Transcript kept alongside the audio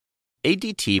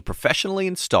ADT professionally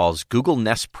installs Google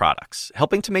Nest products,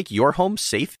 helping to make your home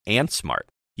safe and smart.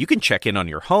 You can check in on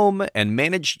your home and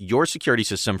manage your security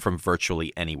system from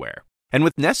virtually anywhere. And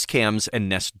with Nest Cams and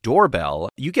Nest Doorbell,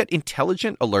 you get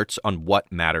intelligent alerts on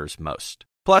what matters most.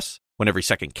 Plus, when every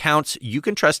second counts, you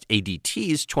can trust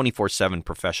ADT's 24/7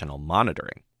 professional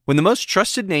monitoring. When the most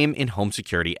trusted name in home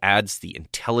security adds the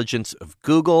intelligence of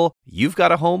Google, you've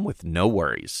got a home with no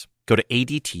worries. Go to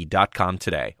ADT.com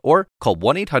today or call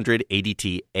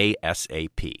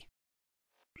 1-800-ADT-ASAP.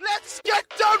 Let's get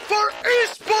down for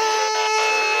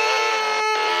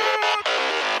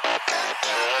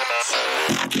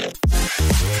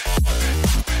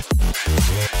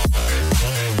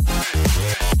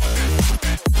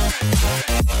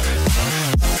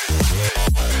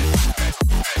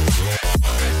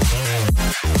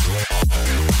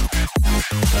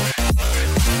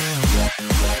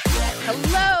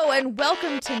Hello and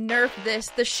welcome to Nerf This,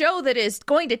 the show that is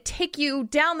going to take you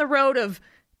down the road of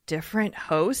different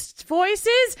hosts'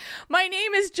 voices. My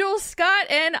name is Joel Scott,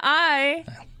 and I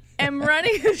am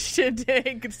running the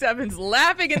shindig. Seven's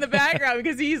laughing in the background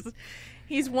because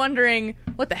he's wondering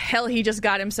what the hell he just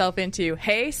got himself into.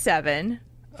 Hey, Seven.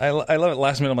 I love it.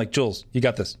 Last minute, I'm like, Jules, you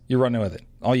got this. You're running with it.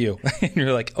 All you. And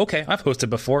you're like, okay, I've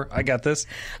hosted before. I got this.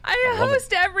 I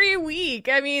host every week.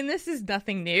 I mean, this is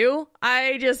nothing new.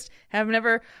 I just have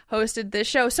never hosted this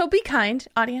show. So be kind,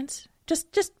 audience.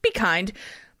 Just be kind.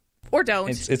 Or don't.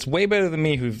 It's way better than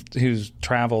me who's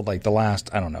traveled like the last,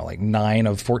 I don't know, like 9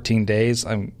 of 14 days.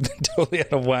 I'm totally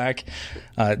out of whack.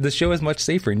 The show is much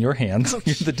safer in your hands.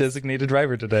 You're the designated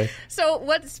driver today. So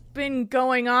what's been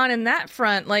going on in that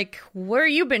front? Like, where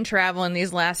you been traveling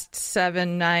these last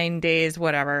 7, 9 days,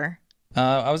 whatever?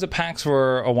 I was at PAX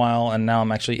for a while, and now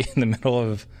I'm actually in the middle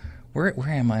of... Where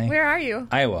am I? Where are you?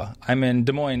 Iowa. I'm in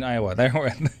Des Moines, Iowa.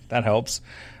 That helps.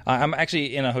 I'm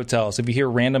actually in a hotel, so if you hear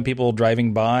random people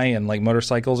driving by and like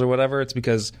motorcycles or whatever, it's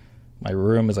because my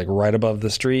room is like right above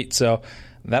the street, so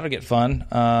that'll get fun.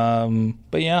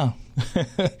 But yeah,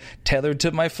 tethered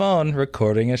to my phone,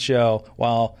 recording a show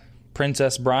while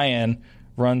Princess Brian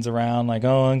runs around like,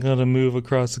 oh, I'm going to move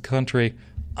across the country.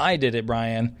 I did it,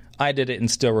 Brian. I did it and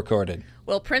still recorded.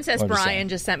 Well, Princess Brian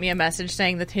just sent me a message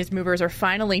saying that his movers are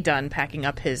finally done packing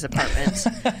up his apartment.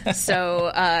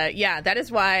 So, yeah, that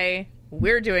is why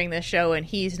we're doing this show and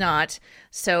he's not.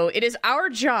 So it is our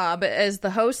job as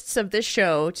the hosts of this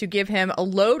show to give him a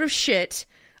load of shit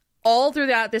all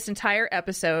throughout this entire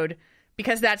episode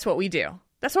because that's what we do.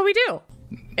 That's what we do.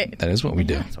 That is what we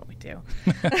do. That's what we do.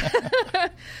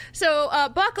 So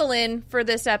buckle in for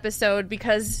this episode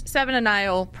because Seven and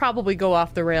I will probably go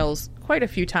off the rails quite a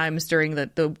few times during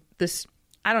this.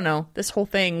 I don't know, this whole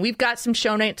thing. We've got some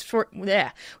show notes for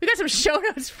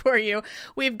you.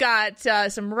 We've got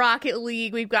some Rocket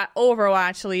League. We've got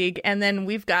Overwatch League. And then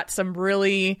we've got some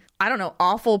really, I don't know,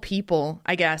 awful people,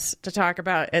 I guess, to talk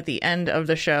about at the end of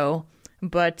the show.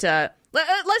 But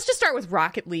let's just start with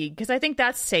Rocket League because I think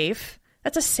that's safe.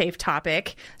 That's a safe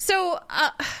topic. So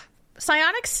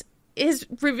Psyonix is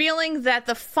revealing that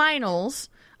the finals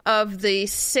of the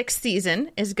 6th season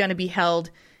is going to be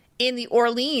held in the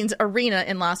Orleans Arena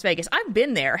in Las Vegas. I've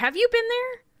been there. Have you been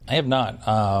there? I have not.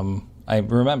 I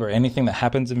remember anything that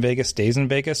happens in Vegas stays in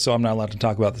Vegas, so I'm not allowed to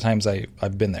talk about the times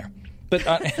I've been there. But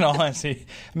in all honesty,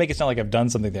 make it sound like I've done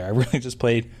something there. I really just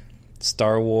played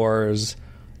Star Wars.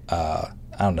 I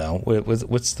don't know.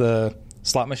 What's the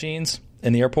slot machines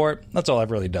in the airport? That's all I've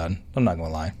really done. I'm not going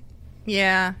to lie.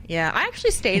 Yeah. I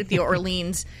actually stayed at the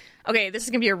Orleans. Okay, this is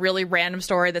going to be a really random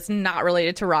story that's not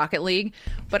related to Rocket League,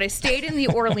 but I stayed in the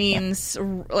Orleans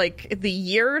like the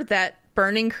year that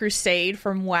Burning Crusade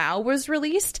from WoW was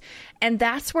released, and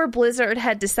that's where Blizzard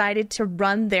had decided to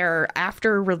run their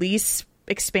after-release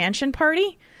expansion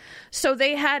party. So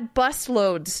they had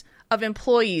busloads of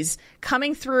employees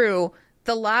coming through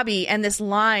the lobby and this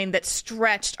line that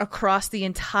stretched across the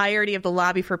entirety of the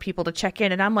lobby for people to check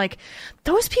in, and I'm like,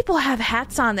 those people have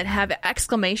hats on that have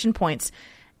exclamation points.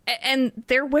 And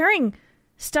they're wearing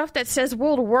stuff that says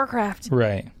World of Warcraft.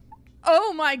 Right.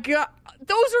 Oh, my God.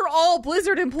 Those are all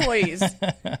Blizzard employees.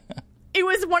 It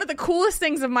was one of the coolest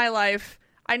things of my life.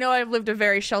 I know I've lived a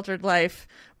very sheltered life,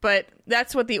 but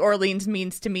that's what the Orleans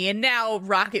means to me. And now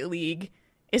Rocket League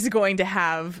is going to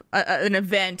have an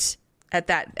event at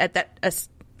that's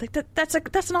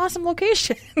an awesome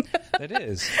location. It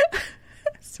is.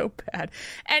 So bad.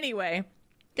 Anyway,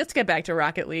 let's get back to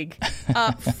Rocket League.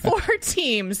 4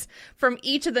 teams from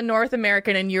each of the North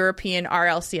American and European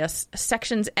RLCS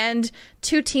sections and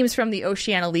 2 teams from the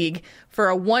Oceania League for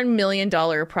a $1 million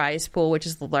prize pool, which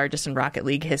is the largest in Rocket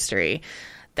League history.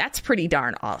 That's pretty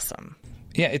darn awesome.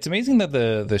 Yeah, it's amazing that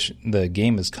the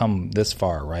game has come this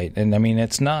far, right? And I mean,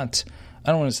 it's not.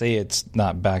 I don't want to say it's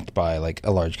not backed by like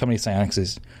a large company. Psyonix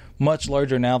is much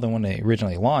larger now than when they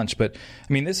originally launched. But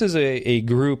I mean, this is a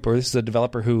group, or this is a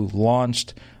developer who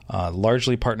launched,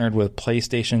 largely partnered with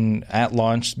PlayStation at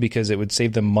launch because it would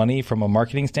save them money from a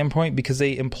marketing standpoint, because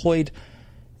they employed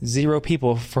 0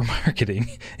 people for marketing.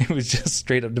 It was just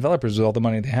straight up developers with all the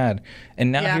money they had.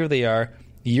 And now here they are,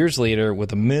 years later,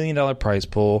 with $1 million prize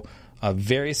pool, a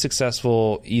very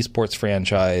successful esports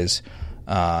franchise.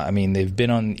 I mean, they've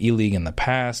been on E-League in the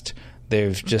past.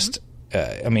 They've just,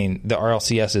 I mean, the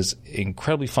RLCS is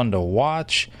incredibly fun to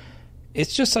watch.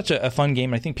 It's just such a fun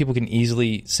game. I think people can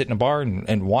easily sit in a bar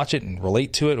and watch it and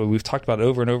relate to it. We've talked about it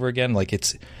over and over again. Like,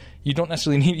 you don't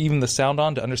necessarily need even the sound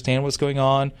on to understand what's going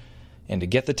on and to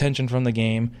get the tension from the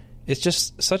game. It's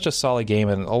just such a solid game,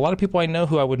 and a lot of people I know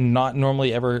who I would not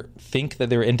normally ever think that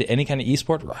they're into any kind of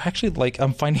esport, actually, like,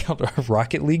 I'm finding out are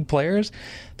Rocket League players.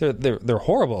 They're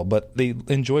horrible, but they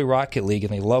enjoy Rocket League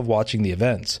and they love watching the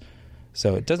events.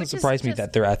 So it doesn't surprise me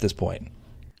that they're at this point.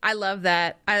 I love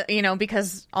that.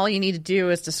 Because all you need to do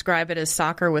is describe it as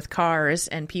soccer with cars,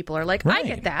 and people are like, I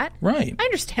get that. Right. I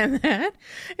understand that.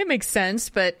 It makes sense.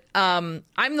 But I'm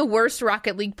the worst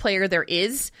Rocket League player there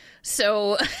is.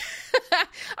 So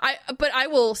I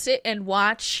will sit and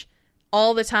watch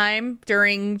all the time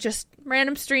during just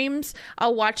random streams.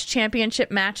 I'll watch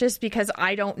championship matches because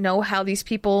I don't know how these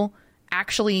people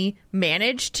actually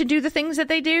manage to do the things that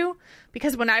they do.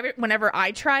 Because whenever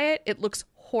I try it, it looks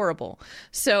horrible.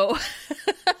 So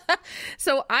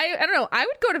I don't know. I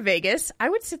would go to Vegas. I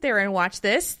would sit there and watch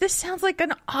this. This sounds like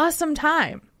an awesome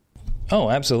time. Oh,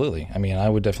 absolutely. I mean, I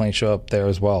would definitely show up there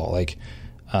as well. Like,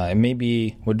 it may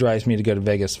be what drives me to go to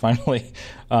Vegas finally.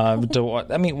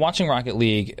 Watching Rocket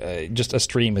League, just a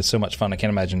stream is so much fun. I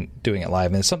can't imagine doing it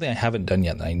live. And it's something I haven't done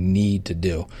yet that I need to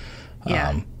do.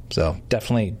 Yeah. So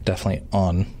definitely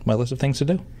on my list of things to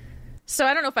do. So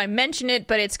I don't know if I mentioned it,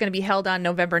 but it's going to be held on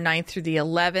November 9th through the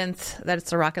 11th. That's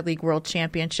the Rocket League World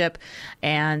Championship.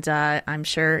 And I'm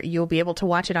sure you'll be able to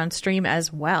watch it on stream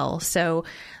as well. So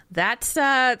that's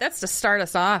to start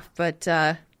us off. But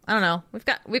I don't know.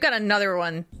 We've got another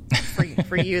one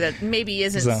for you that maybe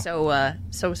isn't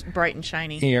so bright and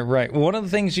shiny. Yeah, right. One of the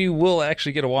things you will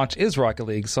actually get to watch is Rocket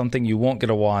League. Something you won't get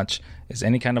to watch is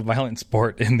any kind of violent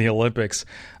sport in the Olympics.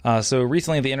 So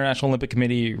recently, the International Olympic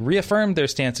Committee reaffirmed their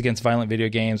stance against violent video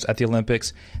games at the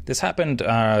Olympics. This happened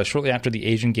shortly after the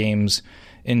Asian Games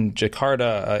in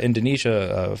Jakarta,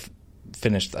 Indonesia,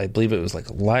 finished. I believe it was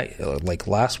like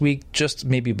last week, just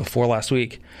maybe before last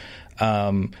week.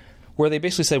 Where they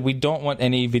basically said, we don't want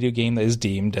any video game that is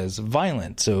deemed as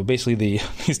violent. So basically the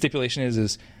stipulation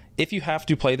is if you have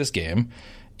to play this game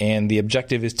and the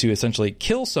objective is to essentially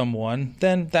kill someone,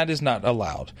 then that is not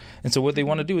allowed. And so what they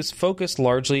want to do is focus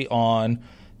largely on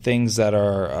things that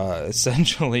are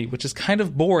essentially, which is kind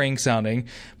of boring sounding,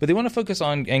 but they want to focus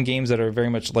on games that are very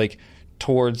much like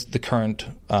towards the current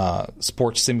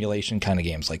sports simulation kind of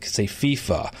games, like, say,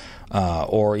 FIFA,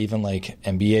 or even like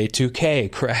NBA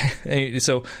 2K, correct?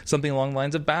 So something along the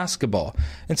lines of basketball.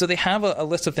 And so they have a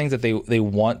list of things that they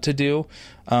want to do.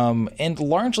 And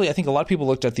largely, I think a lot of people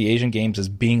looked at the Asian Games as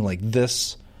being like,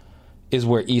 this is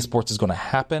where esports is going to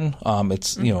happen.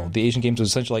 It's, the Asian Games was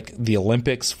essentially like the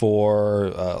Olympics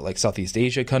for like Southeast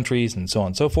Asia countries and so on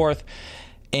and so forth.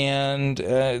 And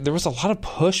there was a lot of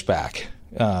pushback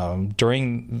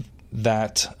during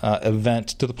that event,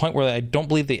 to the point where I don't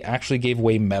believe they actually gave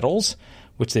away medals,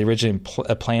 which they originally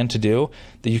planned to do,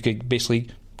 that you could basically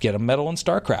get a medal in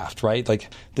StarCraft, right? Like,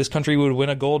 this country would win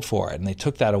a gold for it, and they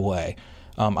took that away.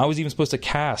 I was even supposed to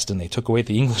cast, and they took away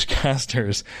the English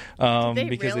casters.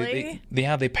 Because really?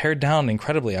 They pared down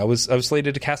incredibly. I was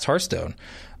slated to cast Hearthstone,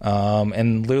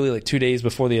 and literally like 2 days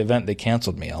before the event, they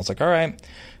canceled me. I was like, all right,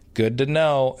 good to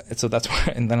know. So that's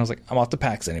why, and then I was like, I'm off to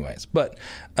PAX anyways. But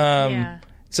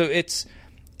so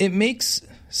it makes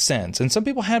sense. And some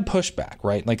people had pushback,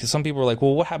 right? Like, some people were like,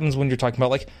 well, what happens when you're talking about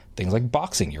like things like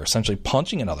boxing? You're essentially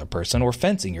punching another person, or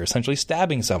fencing, you're essentially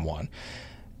stabbing someone.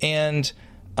 And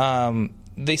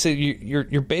they say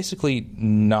you're basically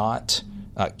not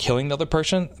killing the other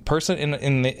person.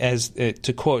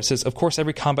 To quote, it says, of course,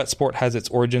 every combat sport has its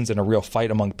origins in a real fight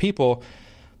among people,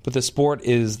 but the sport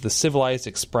is the civilized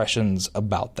expressions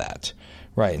about that,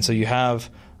 right? And so you have,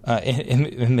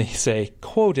 and they say,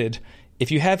 quoted,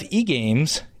 if you have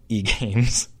e-games,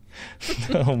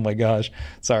 oh my gosh,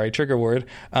 sorry, trigger word,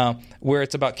 where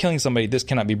it's about killing somebody, this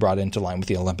cannot be brought into line with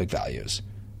the Olympic values.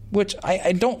 Which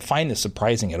I don't find this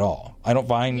surprising at all. I don't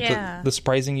find the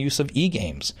surprising use of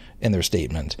e-games in their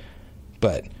statement.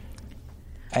 But,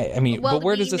 I mean, but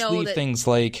where does this leave things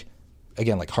like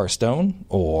again, like Hearthstone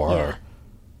or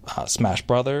Smash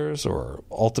Brothers or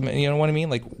Ultimate, you know what I mean?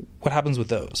 Like, what happens with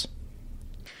those?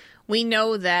 We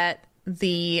know that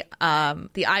the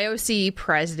IOC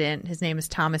president, his name is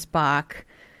Thomas Bach.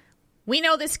 We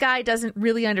know this guy doesn't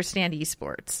really understand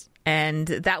esports. And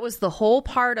that was the whole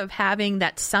part of having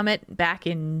that summit back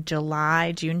in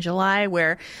June, July,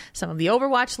 where some of the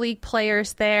Overwatch League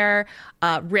players there,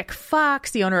 Rick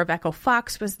Fox, the owner of Echo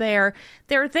Fox, was there.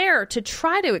 They're there to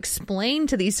try to explain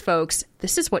to these folks,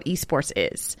 this is what esports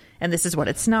is, and this is what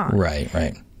it's not. Right.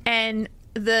 And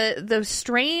the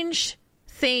strange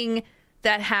thing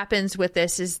that happens with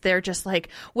this is they're just like,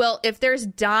 well, if there's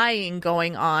dying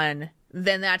going on,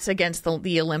 then that's against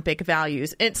the Olympic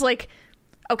values. It's like,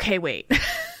 okay, wait.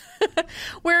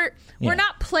 We're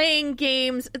not playing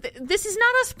games. This is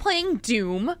not us playing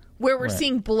Doom, where we're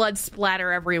seeing blood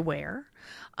splatter everywhere.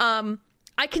 I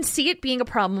can see it being a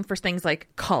problem for things like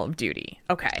Call of Duty.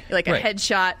 Okay, like a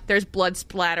headshot, there's blood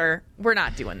splatter. We're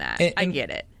not doing that. I get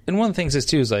it. And one of the things is,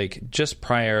 too, is like just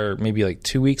prior, maybe like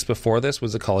 2 weeks before this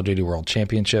was the Call of Duty World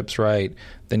Championships, right?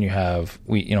 Then you have,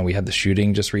 we had the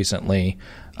shooting just recently.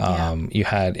 You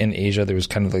had in Asia, there was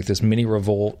kind of like this mini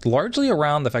revolt, largely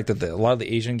around the fact that a lot of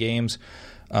the Asian games,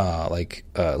 like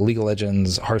League of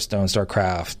Legends, Hearthstone,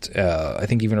 StarCraft, I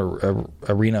think even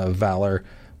Arena of Valor,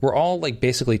 were all like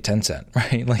basically Tencent,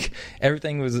 right? Like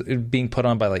everything was being put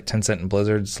on by like Tencent and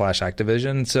Blizzard /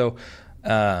 Activision. So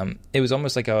it was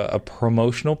almost like a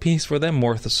promotional piece for them,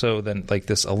 more so than like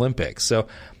this Olympics. So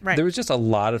there was just a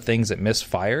lot of things that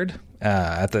misfired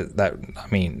that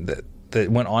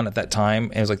went on at that time.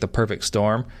 And it was like the perfect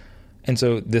storm. And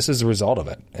so this is the result of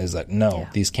it, is that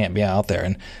these can't be out there.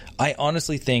 And I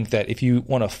honestly think that if you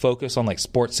want to focus on like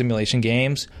sports simulation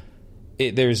games,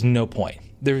 there's no point.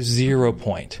 There's 0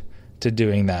 point to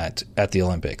doing that at the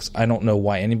Olympics. I don't know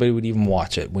why anybody would even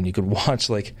watch it when you could watch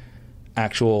like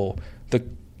actual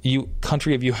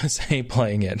country of USA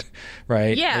playing it,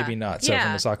 right? Yeah. Maybe not. So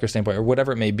from a soccer standpoint or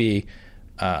whatever it may be,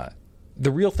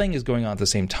 the real thing is going on at the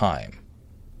same time,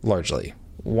 largely.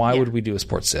 Why would we do a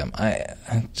sports sim? It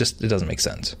doesn't make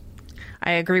sense.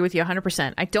 I agree with you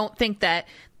 100%. I don't think that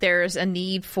there's a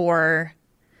need for...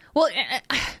 Well,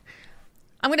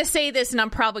 I'm going to say this, and I'm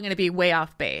probably going to be way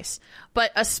off base,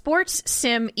 but a sports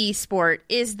sim esport,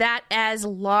 is that as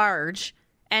large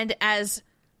and as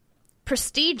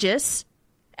prestigious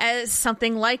as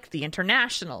something like the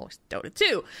International, Dota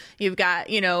 2? You've got,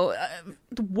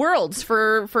 Worlds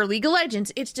for League of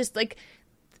Legends. It's just like,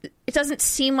 it doesn't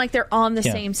seem like they're on the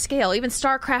same scale. Even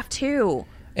StarCraft 2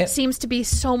 seems to be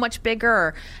so much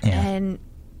bigger. Yeah. And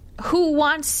who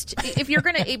wants if you're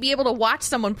going to be able to watch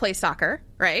someone play soccer,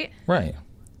 right? Right.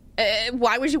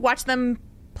 Why would you watch them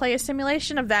play a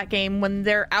simulation of that game when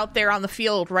they're out there on the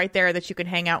field right there that you could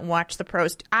hang out and watch the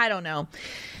pros? I don't know.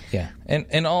 Yeah.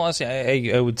 And all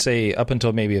honestly, I would say up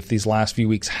until maybe if these last few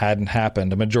weeks hadn't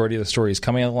happened, a majority of the stories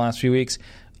coming out of the last few weeks,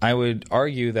 I would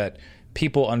argue that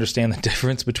people understand the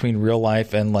difference between real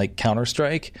life and like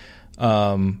Counter-Strike.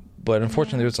 But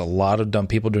unfortunately, there's a lot of dumb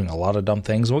people doing a lot of dumb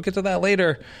things. We'll get to that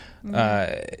later.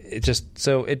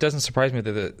 It doesn't surprise me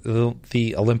that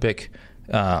the Olympic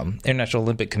International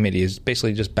Olympic Committee is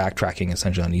basically just backtracking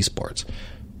essentially on esports,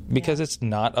 because it's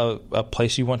not a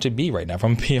place you want to be right now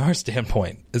from a PR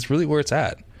standpoint. It's really where it's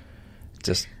at.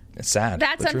 It's sad.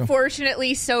 That's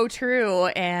unfortunately so true.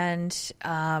 And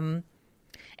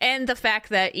the fact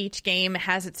that each game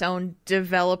has its own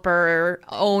developer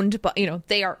owned, but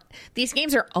these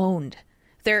games are owned.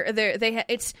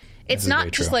 It's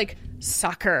not just like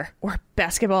soccer or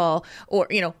basketball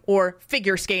or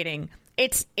figure skating.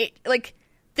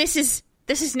 This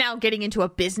is now getting into a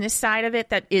business side of it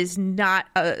that is not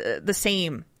the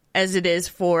same as it is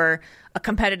for a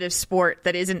competitive sport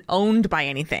that isn't owned by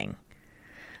anything.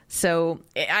 So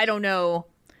I don't know.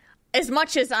 As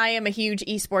much as I am a huge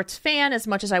esports fan, as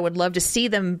much as I would love to see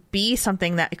them be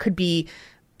something that could be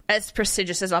as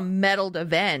prestigious as a medaled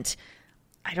event,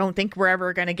 I don't think we're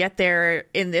ever going to get there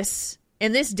in this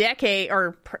decade,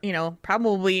 or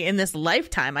probably in this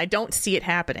lifetime. I don't see it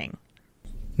happening.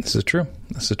 This is true.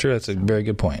 That's a very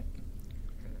good point.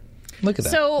 Look at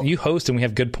that. So, you host and we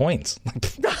have good points.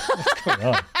 What's going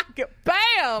on?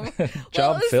 Bam!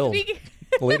 Job filled.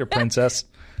 Later, princess.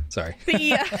 Sorry.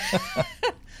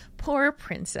 Poor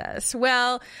princess.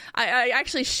 Well, I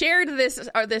actually shared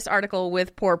this article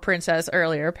with poor princess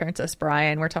earlier, Princess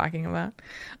Brian we're talking about,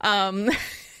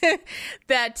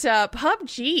 that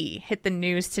PUBG hit the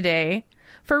news today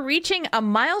for reaching a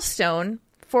milestone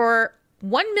for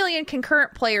 1 million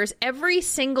concurrent players every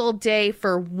single day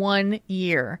for 1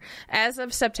 year. As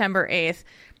of September 8th,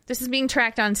 This is being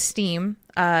tracked on Steam,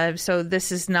 so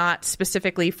this is not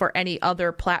specifically for any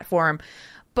other platform.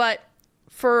 But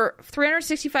for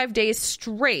 365 days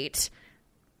straight,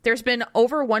 there's been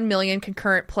over 1 million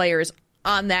concurrent players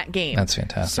on that game. That's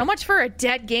fantastic. So much for a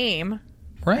dead game,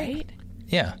 right?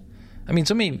 Yeah. I mean,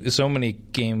 so many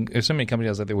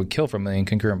companies out there would kill for 1 million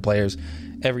concurrent players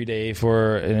every day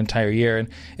for an entire year.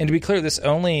 And to be clear, this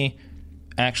only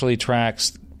actually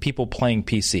tracks people playing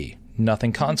PC.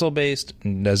 Nothing console based,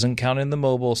 doesn't count in the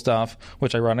mobile stuff,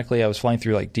 which ironically I was flying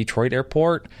through like Detroit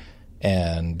airport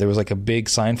and there was like a big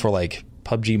sign for like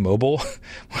PUBG Mobile,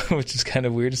 which is kind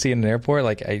of weird to see in an airport.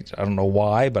 Like I don't know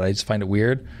why, but I just find it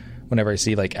weird whenever I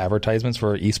see like advertisements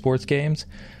for esports games.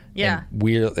 Yeah. And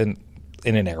weird in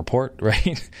an airport,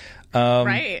 right?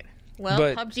 Right. Well,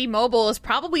 PUBG Mobile is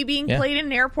probably being played in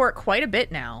an airport quite a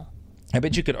bit now. I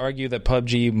bet you could argue that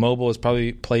PUBG Mobile is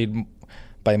probably played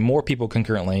by more people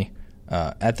concurrently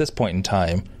at this point in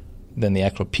time than the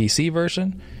actual PC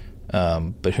version.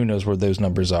 But who knows where those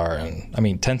numbers are. And I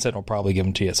mean, Tencent will probably give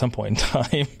them to you at some point in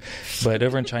time. But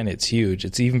over in China, it's huge.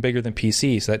 It's even bigger than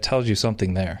PC, so that tells you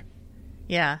something there.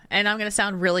 Yeah, and I'm going to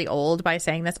sound really old by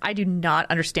saying this. I do not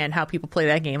understand how people play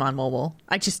that game on mobile.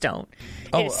 I just don't.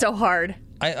 It's so hard.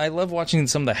 I love watching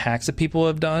some of the hacks that people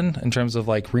have done in terms of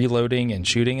like reloading and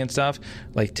shooting and stuff,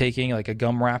 like taking like a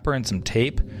gum wrapper and some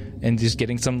tape and just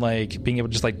getting some like being able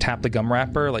to just like tap the gum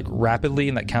wrapper like rapidly,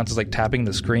 and that counts as like tapping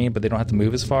the screen, but they don't have to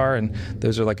move as far. And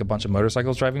those are like a bunch of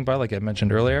motorcycles driving by, like I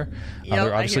mentioned earlier.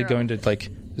 They're obviously going to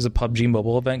like, there's a PUBG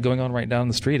Mobile event going on right down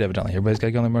the street, evidently. Everybody's got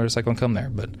to get on their motorcycle and come there.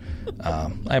 But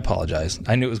I apologize.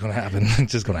 I knew it was going to happen.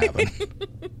 It's just going to happen.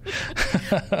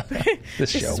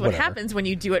 This is what happens when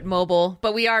you do it mobile,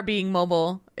 but we are being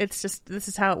mobile. It's just, this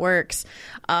is how it works.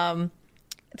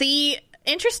 The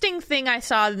interesting thing I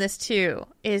saw in this too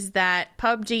is that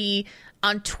PUBG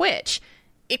on Twitch,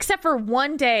 except for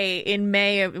one day in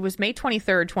May, it was May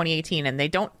 23rd, 2018, and they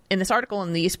don't, in this article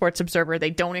in the Esports Observer, they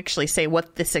don't actually say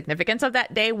what the significance of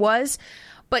that day was,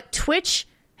 but Twitch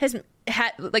has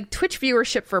had like Twitch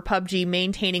viewership for PUBG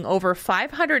maintaining over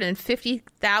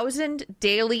 550,000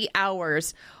 daily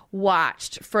hours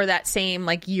watched for that same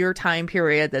like year time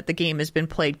period that the game has been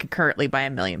played concurrently by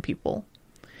 1 million people.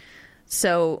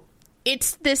 So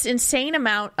it's this insane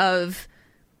amount of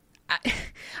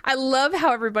I love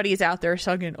how everybody is out there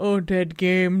singing, "Oh, dead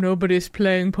game, nobody's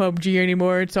playing PUBG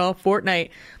anymore, it's all Fortnite."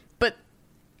 But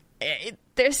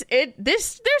they're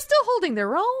still holding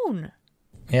their own.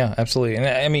 Yeah, absolutely. And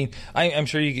I mean, I'm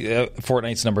sure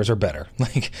Fortnite's numbers are better.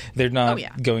 Like they're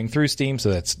not going through Steam, so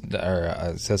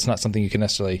that's not something you can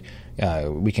necessarily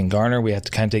we can garner. We have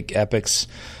to kind of take Epic's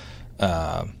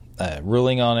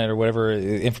ruling on it or whatever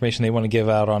information they want to give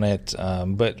out on it.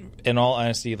 But in all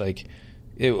honesty, like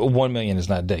 1 million is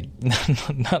not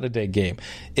a dead game.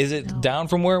 Is it down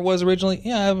from where it was originally?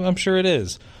 Yeah, I'm sure it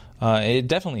is. It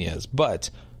definitely is. But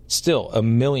still,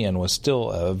 1 million was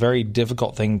still a very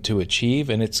difficult thing to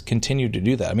achieve, and it's continued to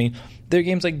do that. I mean, there are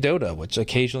games like Dota, which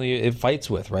occasionally it fights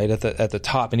with, right, at the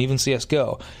top, and even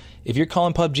CSGO. If you're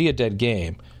calling PUBG a dead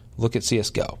game, look at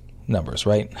CSGO numbers,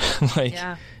 right?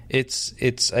 It's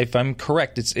if I'm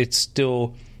correct, it's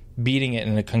still beating it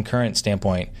in a concurrent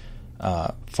standpoint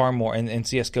far more, and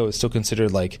CSGO is still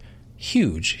considered like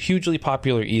hugely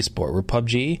popular esport, where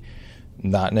PUBG,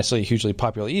 not necessarily a hugely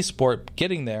popular esport,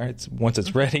 getting there. It's once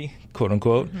it's ready, quote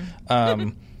unquote.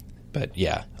 But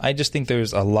yeah, I just think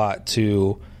there's a lot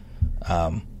to.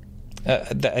 I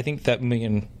think that 1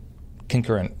 million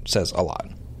concurrent says a lot.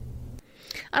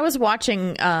 I was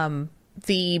watching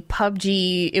the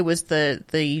PUBG. It was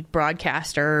the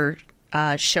broadcaster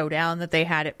showdown that they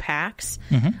had at PAX.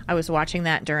 I was watching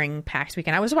that during PAX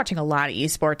weekend. I was watching a lot of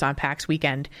esports on PAX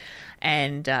weekend,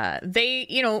 and they,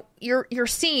 you're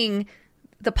seeing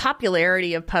the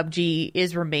popularity of PUBG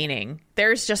is remaining.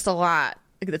 There's just a lot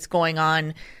that's going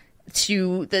on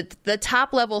to the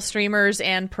top level streamers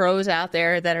and pros out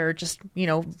there that are just,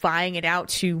 vying it out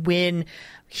to win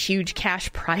huge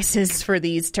cash prizes for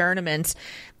these tournaments.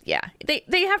 Yeah,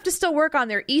 they have to still work on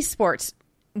their esports.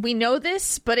 We know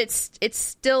this, but it's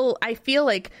still, I feel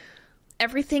like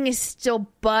everything is still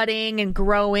budding and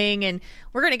growing, and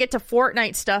we're going to get to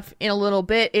Fortnite stuff in a little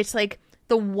bit. It's like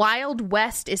the Wild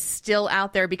West is still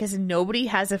out there because nobody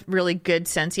has a really good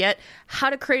sense yet how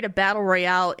to create a battle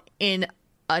royale in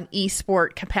an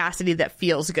esport capacity that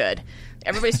feels good.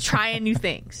 Everybody's trying new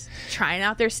things, trying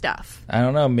out their stuff. I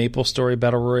don't know. MapleStory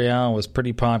Battle Royale was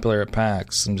pretty popular at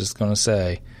PAX. I'm just going to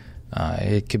say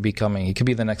it could be coming. It could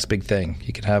be the next big thing.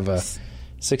 You could have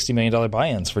 $60 million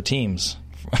buy-ins for teams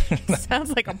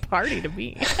Sounds like a party to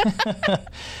me.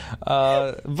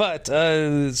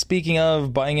 But speaking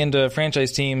of buying into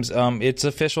franchise teams, it's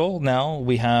official now.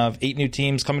 We have 8 new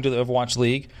teams coming to the Overwatch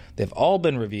League. They've all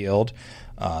been revealed.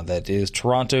 That is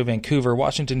Toronto, Vancouver,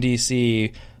 Washington,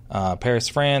 D.C., Paris,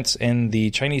 France, and the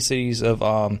Chinese cities of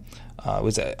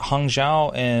was it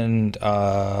Hangzhou and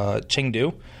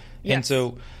Chengdu. Yes. And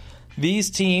so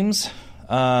these teams,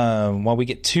 while we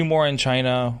get 2 more in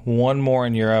China, 1 more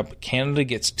in Europe, Canada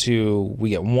gets 2,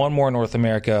 we get 1 more in North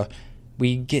America,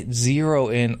 we get 0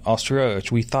 in Australia,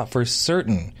 which we thought for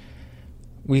certain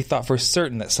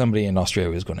that somebody in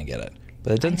Australia was going to get it.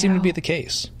 But it doesn't seem to be the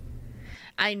case.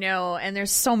 I know, and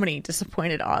there's so many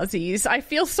disappointed Aussies. I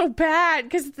feel so bad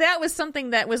because that was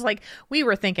something that was like, we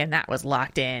were thinking that was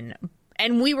locked in.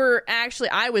 And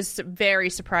I was very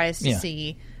surprised to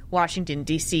see Washington,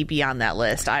 D.C. be on that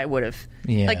list. I would have,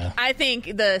 I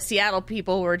think the Seattle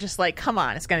people were just like, come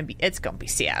on, it's going to be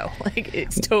Seattle. Like,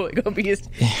 it's totally going to be.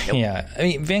 Yeah. I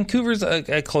mean, Vancouver's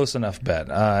a close enough bet.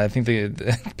 I think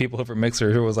the people over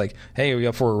Mixer was like, hey, are we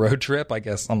up for a road trip? I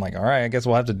guess I'm like, all right, I guess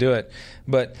we'll have to do it.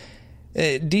 But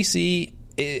DC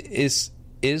is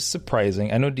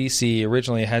surprising. I know DC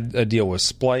originally had a deal with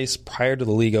Splice prior to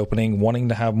the league opening, wanting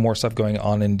to have more stuff going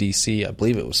on in DC. I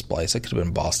believe it was Splice. It could have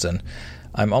been Boston.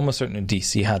 I'm almost certain that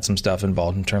DC had some stuff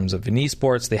involved in terms of an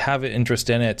esports. They have an interest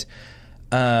in it.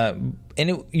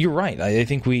 You're right. I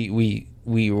think we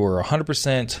were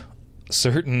 100%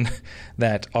 certain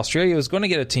that Australia was going to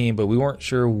get a team, but we weren't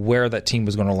sure where that team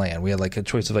was going to land. We had like a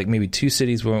choice of like maybe 2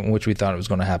 cities in which we thought it was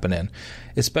going to happen in,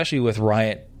 especially with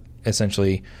Riot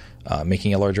essentially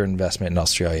making a larger investment in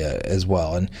Australia as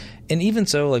well. And even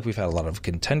so, like, we've had a lot of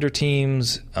contender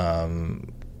teams,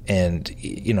 and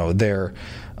you know, their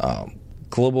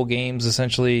global games,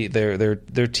 essentially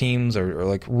their teams are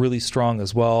like really strong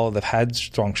as well. They've had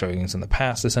strong showings in the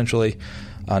past, essentially.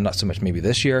 Not so much maybe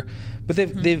this year, but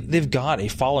they've got a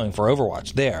following for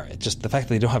Overwatch there. It's just the fact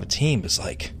that they don't have a team is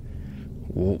like,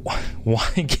 why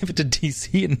give it to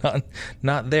DC and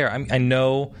not there? I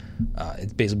know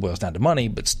it basically boils down to money,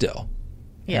 but still,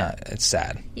 it's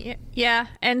sad. Yeah,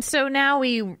 and so now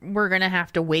we're gonna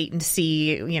have to wait and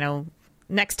see, you know,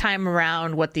 next time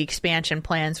around what the expansion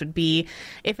plans would be.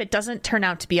 If it doesn't turn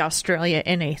out to be Australia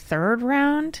in a 3rd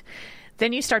round,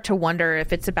 then you start to wonder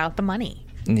if it's about the money.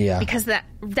 Yeah, because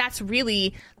that's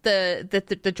really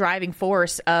the driving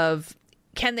force of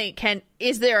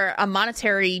is there a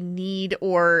monetary need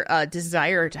or a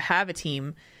desire to have a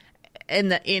team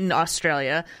in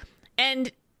Australia,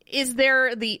 and is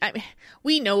there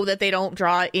we know that they don't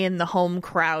draw in the home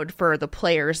crowd for the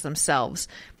players themselves.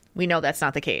 We know that's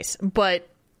not the case, but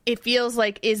it feels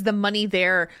like, is the money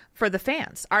there for the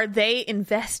fans? Are they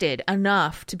invested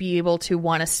enough to be able to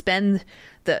want to spend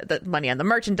the money on the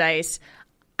merchandise?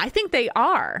 I think they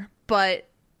are, but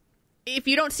if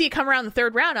you don't see it come around the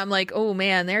 3rd round, I'm like, oh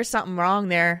man, there's something wrong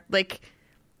there. Like,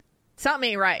 something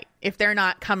ain't right if they're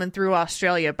not coming through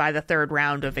Australia by the 3rd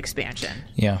round of expansion.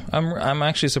 Yeah, I'm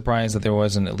actually surprised that there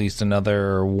wasn't at least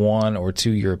another 1 or 2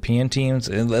 European teams,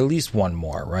 at least 1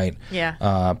 more, right?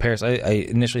 Yeah. Paris, I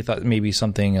initially thought maybe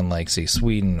something in, like, say,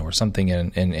 Sweden or something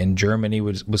in Germany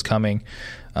was coming.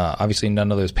 Obviously,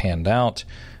 none of those panned out.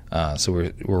 So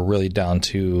we're really down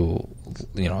to,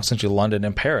 you know, essentially London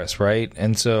and Paris, right?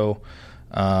 And so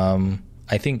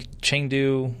I think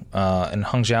Chengdu and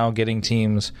Hangzhou getting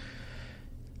teams,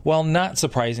 while not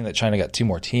surprising that China got 2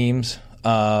 more teams,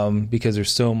 because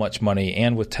there's so much money,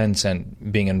 and with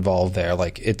Tencent being involved there,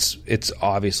 like, it's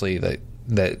obviously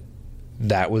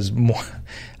that was more.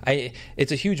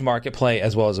 It's a huge market play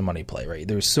as well as a money play, right?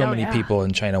 There's so many people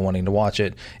in China wanting to watch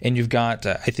it, and you've got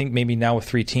I think maybe now with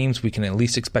 3 teams we can at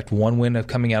least expect 1 win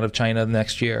coming out of China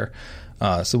next year,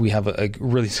 so we have a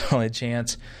really solid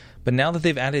chance. But now that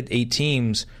they've added 8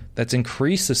 teams, that's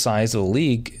increased the size of the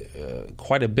league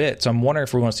quite a bit. So I'm wondering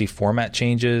if we're going to see format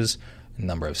changes,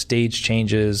 number of stage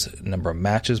changes, number of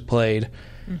matches played,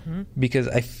 because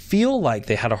I feel like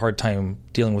they had a hard time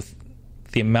dealing with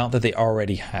the amount that they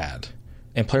already had,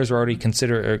 and players were already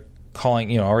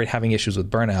already having issues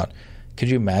with burnout. Could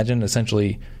you imagine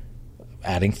essentially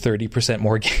adding 30%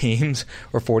 more games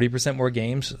or 40% more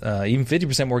games, even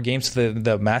 50% more games to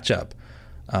the matchup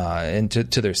and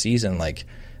to their season? Like,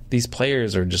 these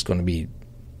players are just going to be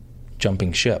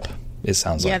jumping ship, it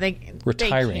sounds like.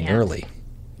 Retiring early.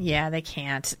 Yeah, they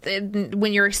can't.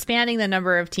 When you're expanding the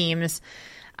number of teams,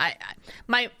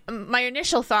 my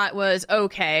initial thought was,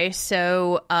 okay,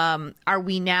 so are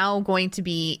we now going to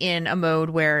be in a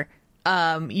mode where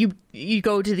you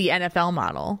go to the NFL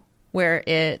model, where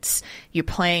it's you're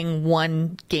playing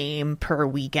 1 game per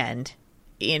weekend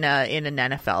in an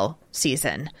NFL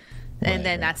season, and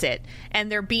then that's it.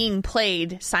 And they're being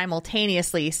played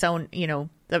simultaneously, so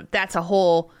that's a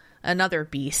whole another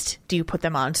beast. Do you put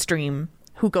them on stream?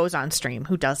 Who goes on stream?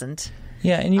 Who doesn't?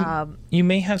 Yeah, and you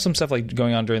may have some stuff like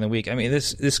going on during the week. I mean,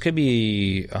 this could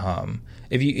be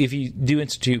if you do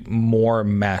institute more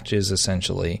matches,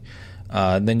 essentially,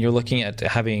 then you're looking at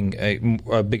having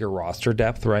a bigger roster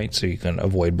depth, right? So you can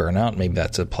avoid burnout. Maybe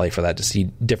that's a play for that, to see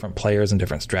different players and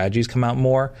different strategies come out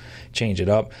more, change it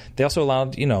up. They also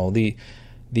allowed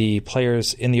the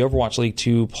players in the Overwatch League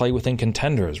to play within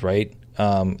contenders, right?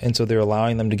 And so they're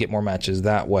allowing them to get more matches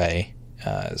that way.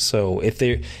 So if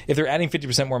they're adding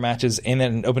 50% more matches and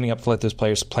then opening up to let those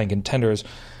players playing contenders,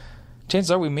 chances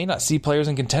are we may not see players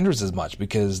in contenders as much,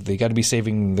 because they got to be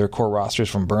saving their core rosters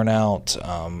from burnout,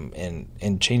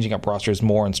 and changing up rosters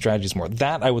more and strategies more.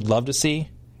 That I would love to see,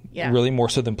 really more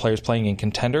so than players playing in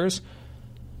contenders.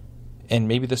 And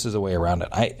maybe this is a way around it.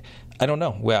 I don't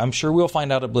know. Well, I'm sure we'll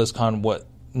find out at BlizzCon what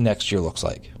next year looks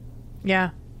like.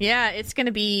 Yeah, it's going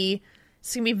to be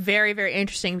very, very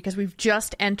interesting, because we've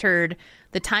just entered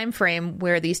the time frame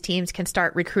where these teams can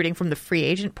start recruiting from the free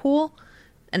agent pool,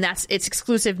 and it's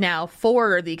exclusive now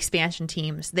for the expansion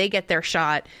teams. They get their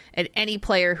shot at any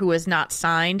player who is not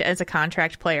signed as a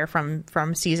contract player from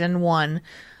season 1,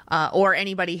 or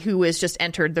anybody who has just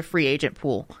entered the free agent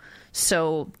pool.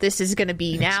 So this is going to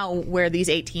be now where these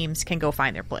 8 teams can go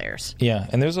find their players. Yeah,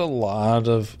 and there's it's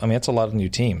a lot of new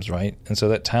teams, right? And so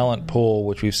that talent pool,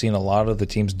 which we've seen a lot of the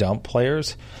teams dump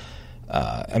players, there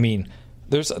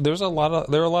are a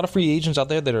lot of free agents out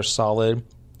there that are solid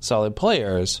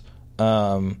players,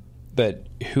 how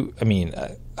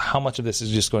much of this is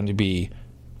just going to be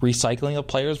recycling of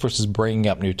players versus bringing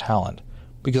up new talent?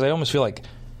 Because I almost feel like,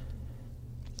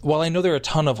 while I know there are a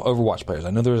ton of Overwatch players, I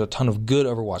know there's a ton of good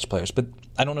Overwatch players, but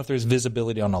I don't know if there's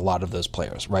visibility on a lot of those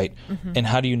players, right? Mm-hmm. And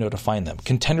how do you know to find them?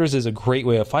 Contenders is a great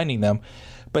way of finding them,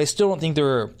 but I still don't think there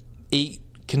are 8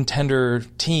 contender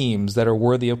teams that are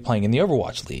worthy of playing in the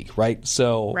Overwatch League, right?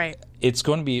 So it's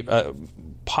going to be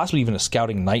possibly even a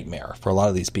scouting nightmare for a lot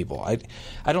of these people.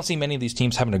 I don't see many of these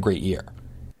teams having a great year.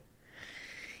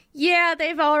 Yeah,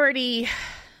 they've already...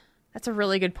 That's a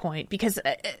really good point, because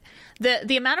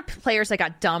the amount of players that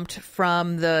got dumped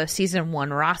from the season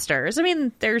 1 rosters,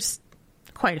 there's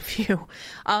quite a few,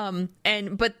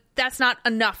 but that's not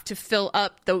enough to fill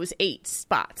up those 8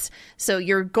 spots. So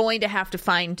you're going to have to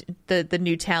find the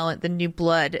new talent, the new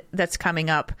blood that's coming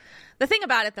up. The thing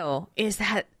about it, though, is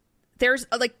that there's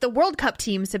the World Cup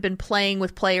teams have been playing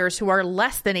with players who are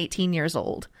less than 18 years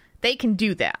old. They can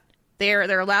do that.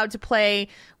 They're allowed to play.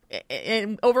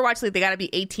 In Overwatch League, they got to be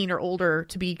 18 or older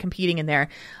to be competing in there.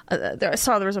 I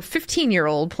saw there was a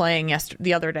 15-year-old playing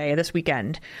this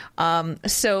weekend.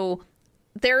 So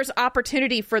there's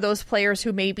opportunity for those players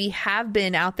who maybe have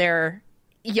been out there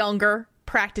younger,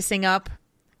 practicing up,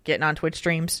 getting on Twitch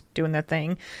streams, doing their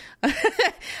thing. The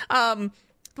ones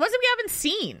that we haven't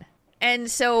seen.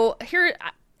 And so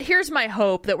here's my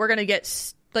hope that we're going to get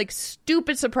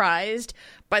stupid surprised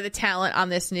by the talent on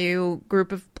this new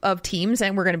group of teams,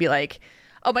 and we're going to be like,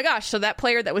 oh my gosh, so that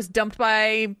player that was dumped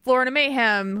by Florida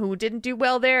Mayhem, who didn't do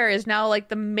well there, is now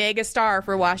the mega star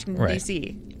for Washington,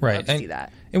 D.C. Right. Love to see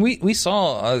that. And we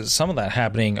saw some of that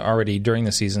happening already during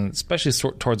the season, especially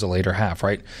towards the later half,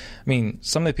 right?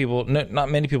 Some of the people, not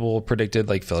many people predicted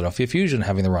Philadelphia Fusion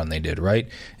having the run they did, right?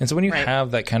 And so when you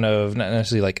have that kind of not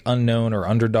necessarily unknown or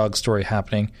underdog story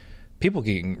happening, people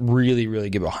can really, really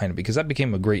get behind it, because that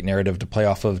became a great narrative to play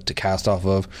off of, to cast off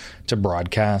of, to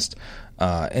broadcast.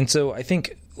 And so I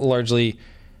think largely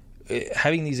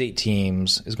having these 8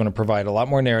 teams is going to provide a lot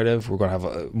more narrative. We're going to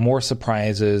have more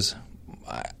surprises.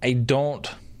 I don't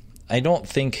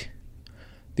think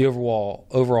the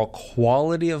overall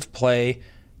quality of play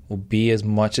will be as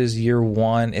much as year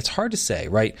 1. It's hard to say,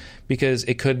 right? Because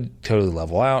it could totally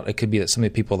level out. It could be that some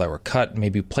of the people that were cut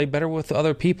maybe play better with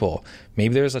other people.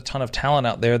 Maybe there's a ton of talent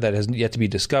out there that has yet to be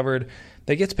discovered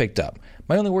that gets picked up.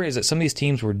 My only worry is that some of these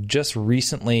teams were just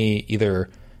recently either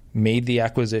made the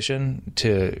acquisition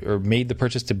or made the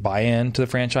purchase to buy into the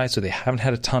franchise, so they haven't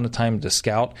had a ton of time to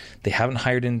scout. They haven't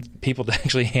hired in people to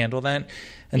actually handle that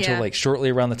until shortly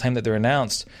around the time that they're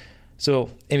announced.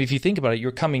 So if you think about it,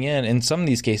 you're coming in some of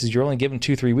these cases, you're only given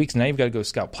 2-3 weeks. Now you've got to go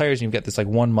scout players, and you've got this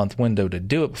 1 month window to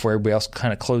do it before everybody else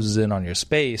kind of closes in on your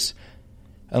space.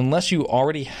 Unless you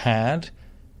already had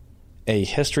a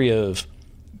history of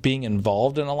being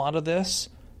involved in a lot of this,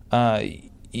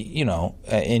 and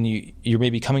you're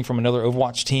maybe coming from another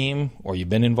Overwatch team, or you've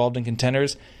been involved in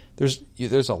contenders, there's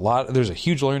a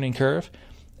huge learning curve.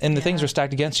 And the things are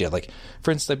stacked against you.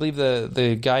 For instance, I believe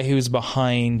the guy who's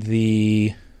behind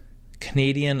the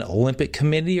Canadian Olympic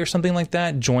Committee or something like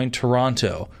that joined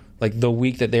Toronto like the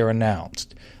week that they were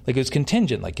announced. Like, it was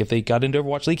contingent. Like, if they got into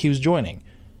Overwatch League, he was joining.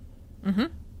 Mm-hmm.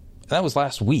 That was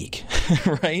last week,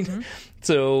 right? Mm-hmm.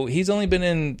 So he's only been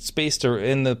in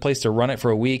the place to run it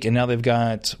for a week, and now they've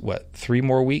got 3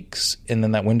 more weeks, and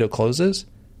then that window closes.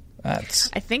 I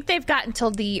think they've got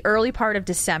until the early part of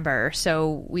December.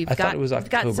 So I thought it was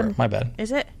October. My bad.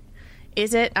 Is it?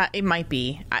 It might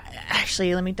be.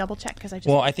 Actually, let me double check because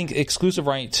I think exclusive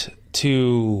right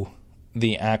to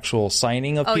the actual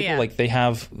signing of people. Yeah. Like, they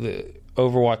have the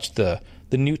Overwatch.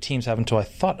 The new teams have until, I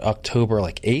thought, October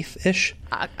 8th-ish.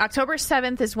 October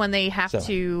 7th is when they have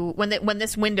to when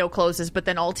this window closes. But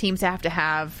then all teams have to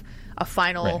have a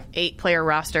final 8-player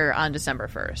roster on December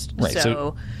 1st. Right.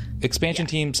 So expansion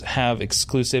teams have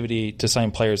exclusivity to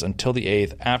sign players until the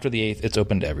 8th. After the 8th, it's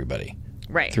open to everybody.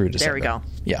 Right. Through December. There we go.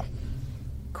 Yeah.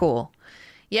 Cool.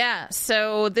 Yeah.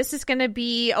 So this is going to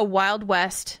be a Wild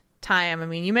West time. I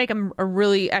mean, you make a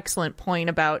really excellent point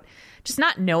about just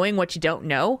not knowing what you don't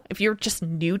know. If you're just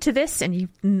new to this and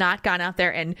you've not gone out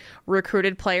there and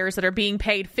recruited players that are being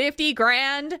paid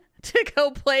 $50,000 to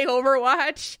go play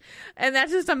Overwatch, and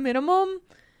that's just a minimum,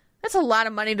 that's a lot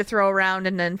of money to throw around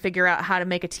and then figure out how to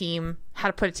make a team, how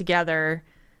to put it together,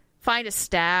 find a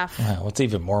staff. Wow, what's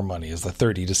even more money is the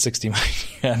 30 to 60 million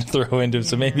you had to throw into it.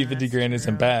 So maybe $50,000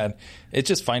 isn't bad. It's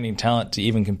just finding talent to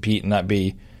even compete and not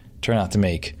turn out to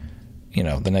make,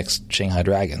 the next Shanghai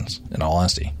Dragons, in all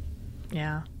honesty.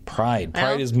 Yeah. Pride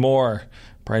is more.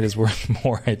 Pride is worth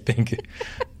more, I think,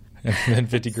 than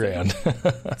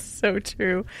 $50,000. So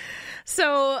true.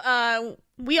 So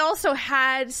we also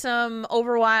had some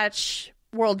Overwatch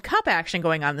World Cup action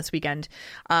going on this weekend.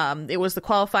 It was the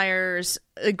qualifiers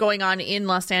going on in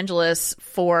Los Angeles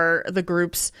for the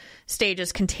groups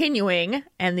stages continuing,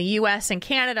 and the U.S. and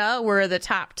Canada were the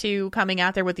top 2 coming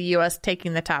out there, with the U.S.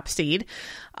 taking the top seed.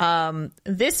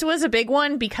 This was a big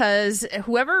one because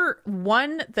whoever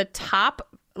won the top,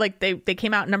 they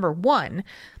came out number 1,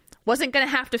 wasn't going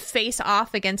to have to face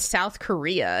off against South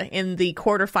Korea in the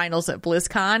quarterfinals at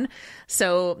BlizzCon.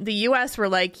 So the U.S. were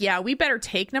like, yeah, we better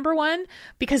take number 1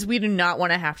 because we do not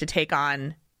want to have to take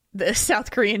on the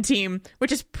South Korean team,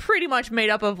 which is pretty much made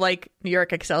up of New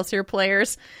York Excelsior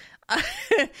players.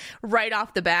 Right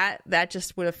off the bat, that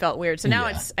just would have felt weird. So now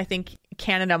I think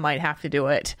Canada might have to do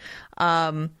it.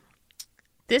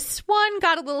 This one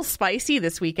got a little spicy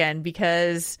this weekend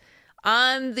because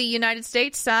on the United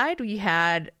States side, we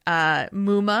had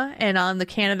Muma, and on the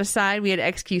Canada side, we had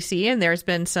XQC, and there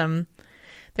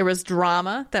was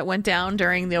drama that went down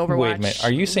during the Overwatch. Wait a minute,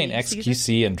 are you saying XQC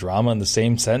season? And drama in the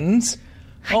same sentence?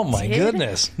 Oh my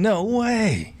goodness, no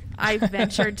way. I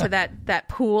ventured to that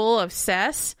pool of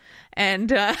cess,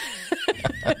 and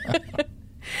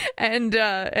and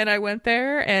I went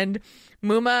there, and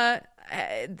Muma,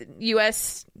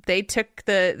 US,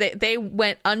 they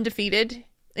went undefeated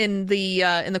in the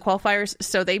qualifiers,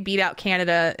 so they beat out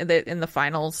Canada in the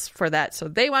finals for that. So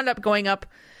they wound up going up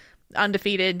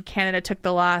undefeated. Canada took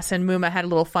the loss, and Muma had a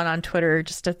little fun on Twitter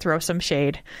just to throw some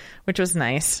shade, which was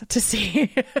nice to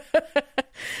see.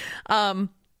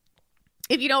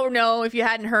 If you don't know, if you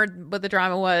hadn't heard what the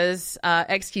drama was,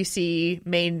 XQC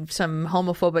made some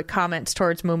homophobic comments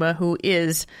towards Muma, who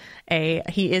is a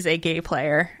gay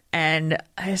player, and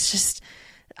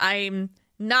I'm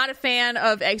not a fan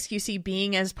of XQC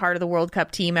being as part of the World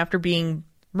Cup team after being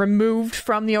removed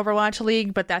from the Overwatch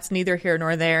League, but that's neither here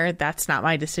nor there. That's not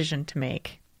my decision to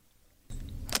make.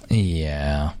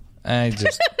 Yeah, I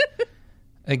just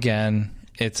again,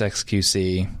 it's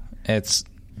XQC. It's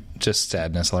just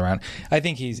sadness all around. I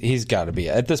think he's got to be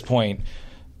at this point.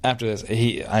 After this,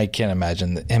 I can't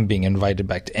imagine him being invited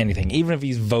back to anything. Even if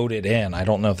he's voted in, I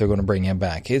don't know if they're going to bring him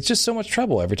back. It's just so much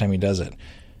trouble every time he does it.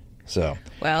 So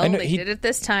they did it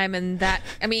this time, and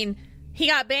he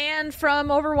got banned from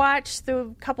Overwatch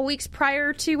the couple weeks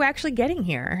prior to actually getting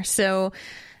here. So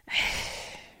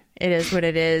it is what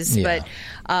it is. Yeah.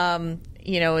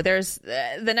 But there's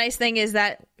the nice thing is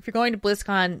that if you're going to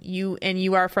BlizzCon,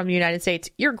 you are from the United States,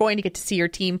 you're going to get to see your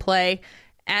team play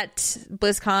at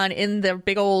BlizzCon in the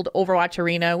big old Overwatch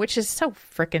arena, which is so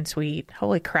freaking sweet.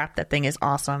 Holy crap, that thing is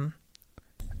awesome.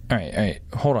 All right.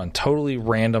 Hold on. Totally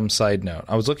random side note.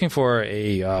 I was looking for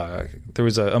there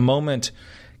was a moment,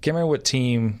 can't remember what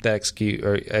team the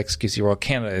XQC World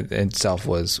Canada itself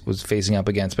was facing up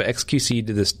against, but XQC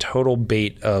did this total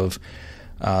bait of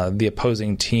the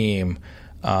opposing team,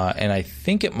 and I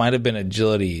think it might have been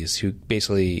Agilities who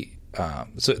basically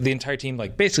so the entire team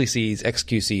basically sees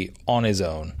XQC on his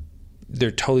own.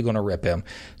 They're totally going to rip him,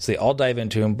 so they all dive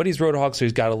into him, but he's Roadhog, so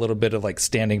he's got a little bit of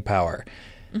standing power.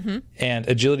 Mm-hmm. And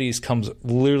Agilities comes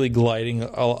literally gliding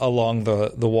along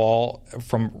the wall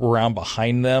from around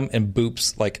behind them and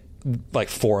boops like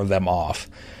 4 of them off.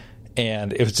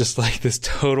 And it was just like this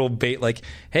total bait, like,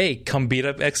 hey, come beat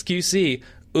up XQC.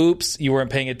 Oops, you weren't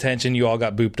paying attention. You all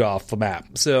got booped off the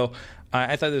map. So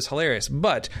I thought it was hilarious.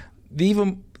 But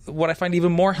what I find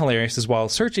even more hilarious is while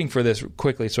searching for this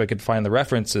quickly so I could find the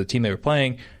reference to the team they were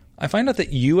playing, I find out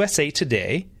that USA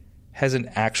Today has an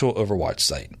actual Overwatch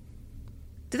site.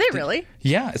 Do they really?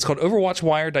 Yeah, it's called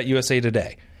overwatchwire.usa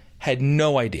today. Had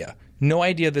no idea. No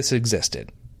idea this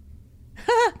existed.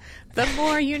 The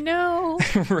more you know.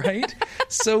 Right?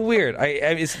 So weird.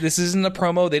 This isn't a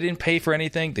promo. They didn't pay for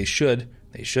anything. They should.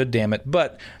 They should, damn it.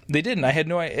 But they didn't. I had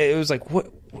no idea. It was like,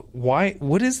 what? Why?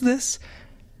 What is this?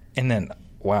 And then,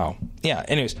 wow. Yeah,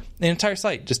 anyways, the entire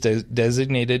site just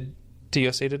designated to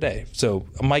USA Today. So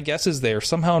my guess is they're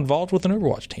somehow involved with an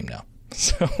Overwatch team now.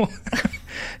 So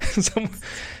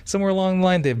somewhere along the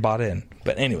line, they've bought in.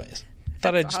 But anyways,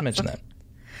 thought I'd just mention that.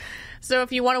 So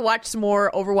if you want to watch some more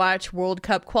Overwatch World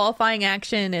Cup qualifying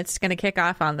action, it's going to kick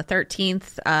off on the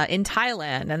 13th in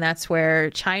Thailand. And that's where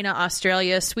China,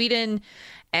 Australia, Sweden,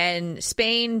 and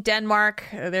Spain, Denmark,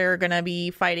 they're going to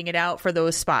be fighting it out for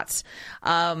those spots.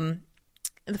 The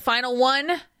final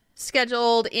one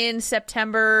scheduled in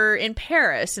September in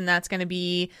Paris, and that's going to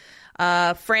be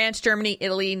France, Germany,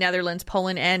 Italy, Netherlands,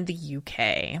 Poland, and the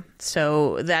UK.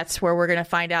 So that's where we're going to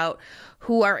find out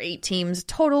who our 8 teams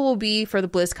total will be for the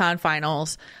BlizzCon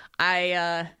finals.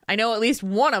 I know at least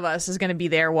one of us is going to be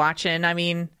there watching. I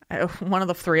mean, one of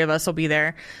the 3 of us will be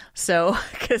there. So,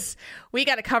 because we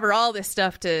got to cover all this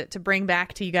stuff to bring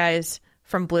back to you guys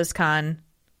from BlizzCon.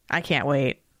 I can't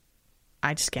wait.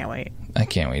 I just can't wait. I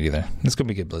can't wait either. It's going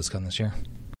to be good BlizzCon this year.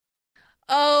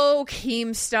 Oh,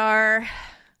 Keemstar.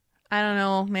 I don't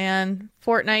know, man.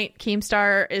 Fortnite,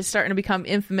 Keemstar is starting to become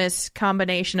infamous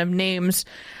combination of names.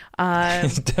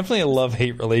 It's definitely a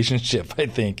love-hate relationship, I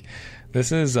think.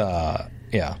 This is,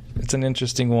 it's an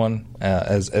interesting one,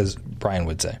 as Brian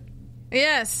would say.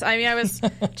 Yes. I mean, I was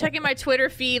checking my Twitter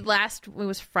feed it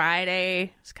was Friday.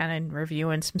 I was kind of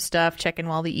reviewing some stuff, checking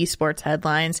all the esports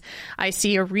headlines. I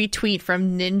see a retweet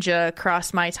from Ninja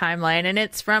across my timeline, and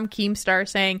it's from Keemstar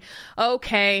saying,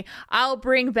 okay, I'll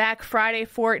bring back Friday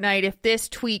Fortnite if this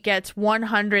tweet gets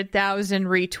 100,000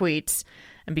 retweets.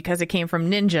 And because it came from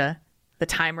Ninja, the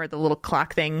timer, the little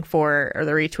clock thing for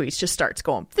the retweets just starts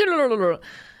going.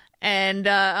 And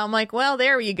I'm like, well,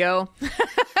 there you go.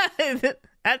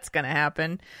 That's going to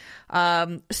happen.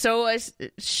 So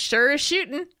sure as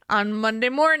shooting on Monday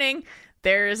morning,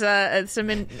 there's there's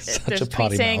a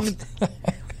tweet saying,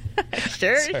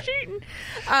 sure as shooting.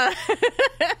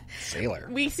 Sailor.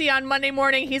 We see on Monday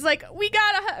morning, he's like, we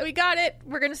got it.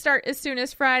 We're going to start as soon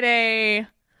as Friday.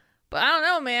 But I don't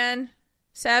know, man.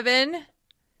 7.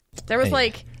 There was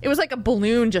it was like a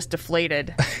balloon just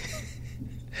deflated.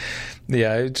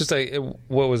 Yeah, just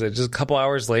what was it? Just a couple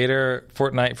hours later,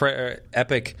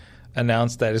 Epic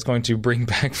announced that it's going to bring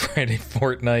back Friday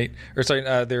Fortnite, or sorry,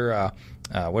 their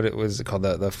what was it called,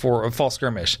 the Fall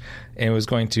Skirmish, and it was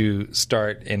going to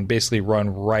start and basically run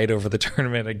right over the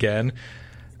tournament again.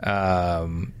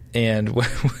 And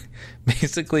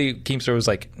basically, Keemstar was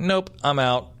like, "Nope, I'm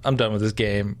out. I'm done with this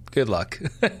game. Good luck."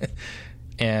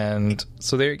 And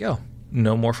so there you go.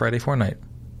 No more Friday Fortnite.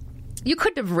 You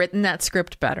couldn't have written that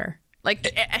script better.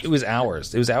 It was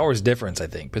hours. It was hours difference, I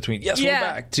think, between we're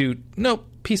back to nope,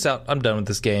 peace out. I'm done with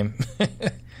this game.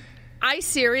 I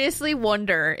seriously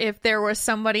wonder if there was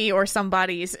somebody or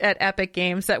somebodies at Epic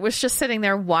Games that was just sitting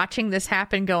there watching this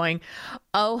happen going,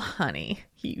 oh, honey,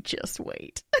 you just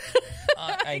wait.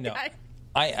 I know.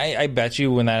 I bet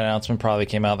you when that announcement probably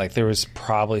came out, there was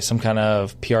probably some kind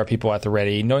of PR people at the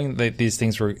ready, knowing that these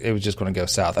things it was just going to go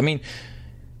south. I mean,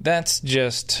 that's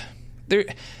just there.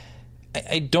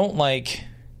 I don't like,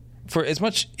 for as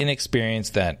much inexperience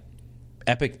that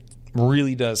Epic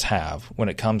really does have when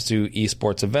it comes to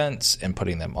esports events and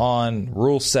putting them on,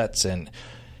 rule sets, and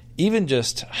even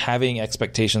just having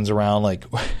expectations around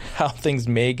how things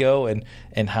may go and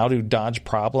how to dodge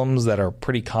problems that are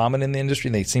pretty common in the industry.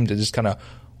 And they seem to just kind of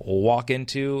walk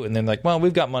into, and then well,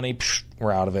 we've got money,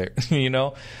 we're out of it, you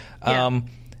know? Yeah.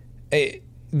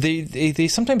 They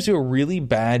sometimes do a really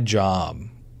bad job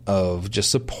of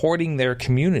just supporting their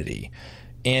community.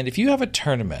 And if you have a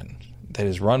tournament that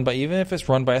is run by, even if it's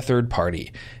run by a third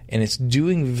party, and it's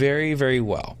doing very, very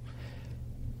well,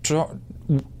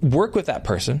 work with that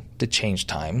person to change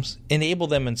times, enable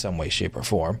them in some way, shape, or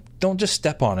form. Don't just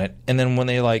step on it, and then when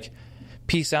they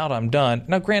peace out, I'm done.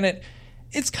 Now, granted,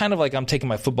 it's kind of like I'm taking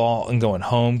my football and going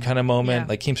home kind of moment.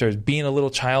 Yeah. Keemstar is being a little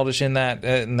childish in that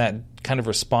kind of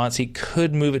response. He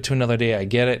could move it to another day. I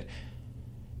get it.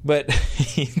 But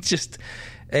he just,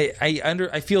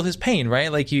 I feel his pain,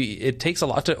 right? Like it takes a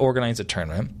lot to organize a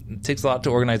tournament. It takes a lot to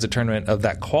organize a tournament of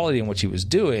that quality in which he was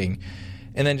doing,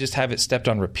 and then just have it stepped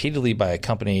on repeatedly by a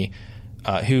company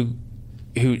who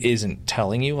isn't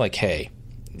telling you, like, hey,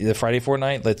 the Friday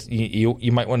Fortnite,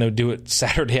 you might want to do it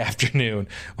Saturday afternoon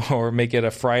or make it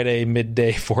a Friday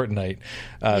midday Fortnite,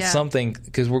 something,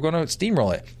 because we're going to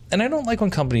steamroll it. And I don't like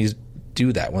when companies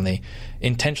do that, when they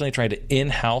intentionally try to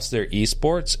in-house their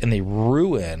esports and they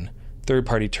ruin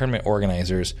third-party tournament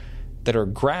organizers that are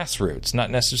grassroots, not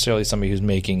necessarily somebody who's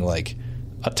making like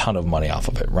a ton of money off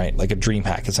of it, right? Like a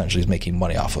DreamHack essentially is making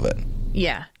money off of it.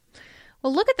 Yeah.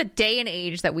 Well, look at the day and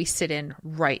age that we sit in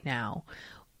right now.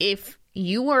 If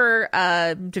you were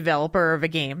a developer of a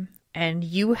game and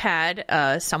you had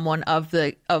someone of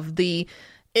the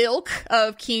ilk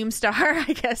of Keemstar,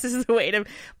 I guess is the way to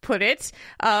put it,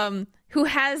 who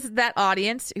has that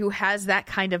audience, who has that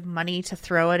kind of money to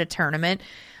throw at a tournament,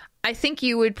 I think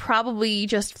you would probably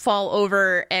just fall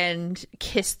over and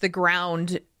kiss the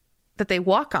ground that they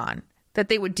walk on, that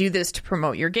they would do this to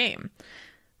promote your game.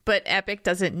 But Epic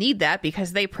doesn't need that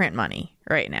because they print money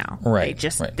right now. Right.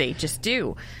 They just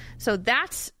do. So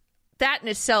that in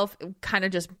itself kind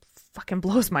of just fucking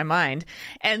blows my mind.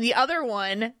 And the other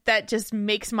one that just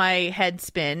makes my head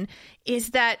spin is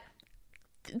that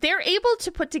they're able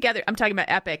to put together, I'm talking about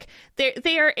Epic,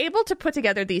 they are able to put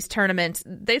together these tournaments.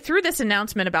 They threw this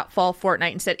announcement about Fall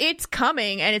Fortnite and said, it's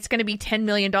coming and it's going to be $10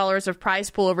 million of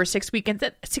prize pool over 6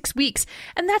 weeks.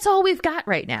 And that's all we've got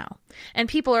right now. And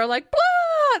people are like,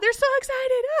 blah, they're so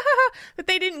excited. But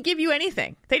they didn't give you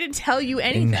anything. They didn't tell you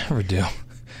anything. They never do.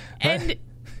 And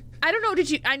I don't know,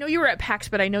 I know you were at PAX,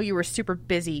 but I know you were super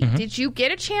busy. Mm-hmm. Did you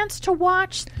get a chance to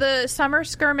watch the Summer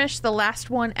Skirmish, the last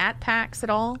one at PAX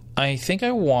at all? I think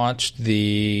I watched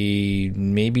the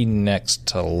maybe next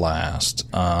to last.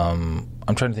 I'm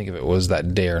trying to think if it was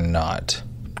that day or not.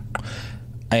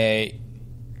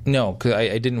 No, because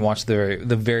I didn't watch the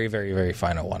very, very, very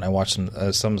final one. I watched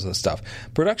some of the stuff.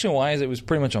 Production-wise, it was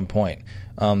pretty much on point.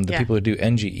 People who do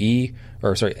NGE,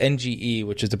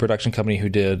 which is the production company who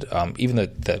did even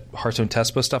the Hearthstone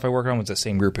Tespa stuff I work on, was the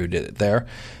same group who did it there.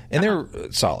 And they're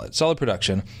solid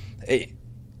production.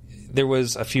 There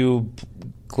was a few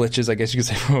glitches, I guess you could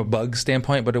say, from a bug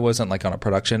standpoint, but it wasn't like on a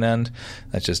production end.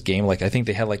 That's just game. Like I think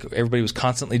they had like everybody was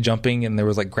constantly jumping and there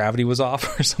was like gravity was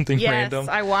off or something random.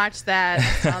 Yes, I watched that.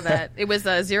 I saw that. It was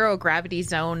a zero gravity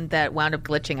zone that wound up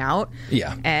glitching out.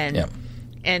 Yeah.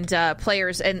 And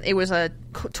players, and it was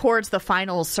towards the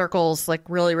final circles, like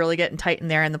really, really getting tight in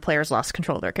there, and the players lost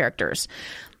control of their characters.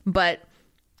 But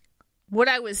what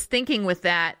I was thinking with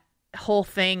that whole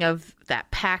thing of that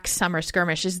PAX Summer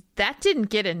Skirmish is that didn't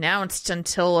get announced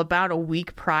until about a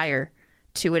week prior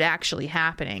to it actually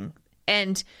happening.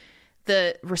 And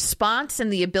the response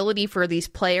and the ability for these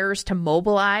players to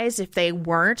mobilize if they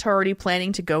weren't already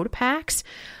planning to go to PAX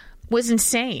was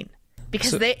insane.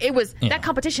 Because that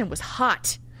competition was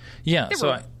hot. Yeah, there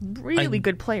were really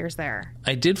good players there.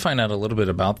 I did find out a little bit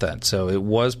about that. So it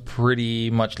was pretty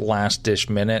much last-dish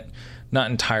minute. Not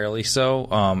entirely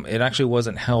so. It actually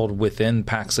wasn't held within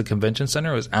PAX the Convention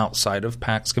Center. It was outside of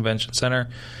PAX Convention Center,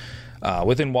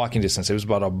 within walking distance. It was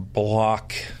about a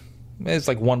block. It's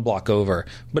like one block over,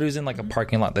 but it was in like a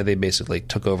parking lot that they basically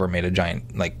took over, made a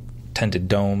giant like tented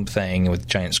dome thing with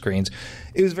giant screens.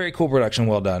 It was very cool production,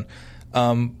 well done.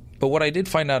 But what I did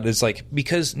find out is like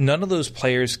because none of those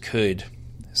players could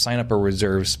sign up a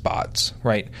reserve spots,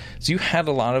 right? So you had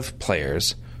a lot of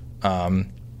players.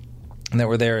 That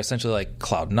were there essentially like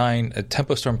Cloud9,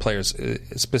 Tempo Storm players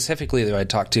specifically that I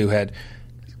talked to had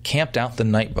camped out the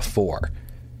night before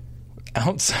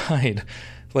outside,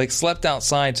 like slept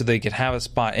outside so they could have a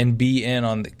spot and be in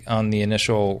on the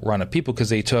initial run of people because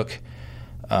they took,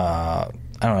 I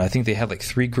don't know, I think they had like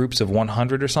 3 groups of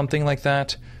 100 or something like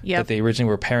that that they originally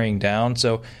were paring down.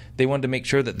 So they wanted to make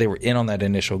sure that they were in on that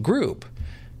initial group.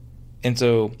 And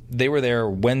so they were there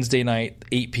Wednesday night,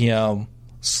 8 p.m.,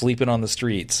 sleeping on the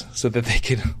streets so that they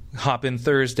could hop in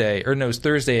Thursday at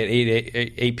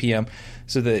 8 p.m.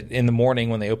 so that in the morning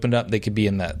when they opened up, they could be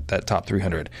in that top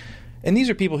 300. And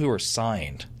these are people who are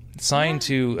signed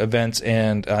to events,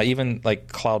 and even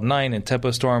like Cloud9 and Tempo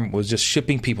Storm was just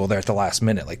shipping people there at the last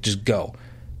minute, like just go.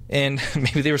 And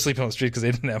maybe they were sleeping on the street because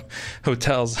they didn't have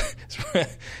hotels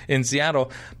in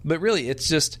Seattle. But really, it's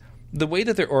just the way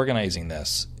that they're organizing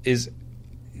this is,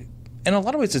 in a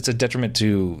lot of ways, it's a detriment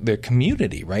to their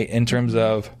community, right? In terms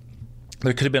of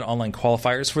there could have been online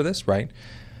qualifiers for this, right?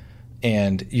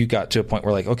 And you got to a point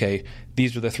where like, okay,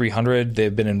 these are the 300,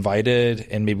 they've been invited,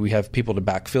 and maybe we have people to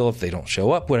backfill if they don't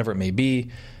show up, whatever it may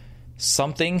be.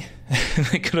 something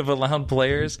that could have allowed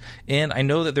players in. I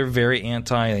know that they're very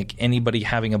anti like anybody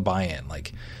having a buy-in,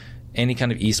 like any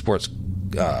kind of esports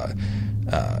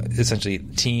essentially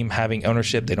team having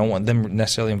ownership. They don't want them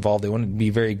necessarily involved. They want it to be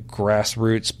very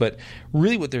grassroots. But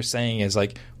really what they're saying is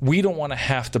like, we don't want to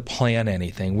have to plan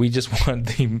anything. We just want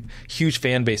the huge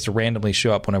fan base to randomly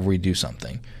show up whenever we do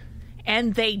something.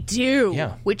 And they do.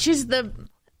 Yeah. Which is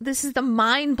this is the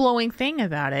mind-blowing thing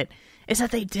about it, is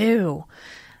that they do.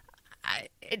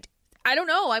 I don't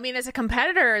know. I mean, as a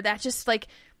competitor, that just like,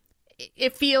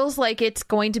 it feels like it's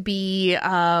going to be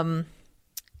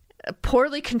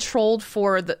poorly controlled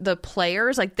for the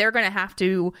players. Like they're going to have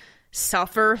to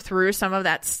suffer through some of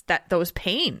those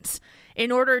pains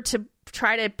in order to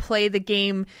try to play the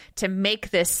game to make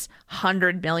this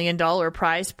 $100 million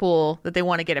prize pool that they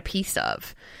want to get a piece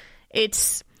of.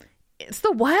 It's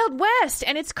the Wild West,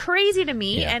 and it's crazy to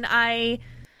me. Yeah. And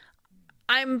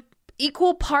I'm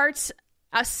equal parts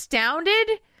astounded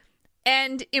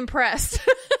and impressed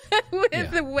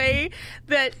with the way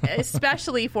that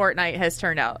especially Fortnite has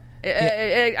turned out.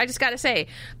 I just got to say,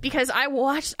 because I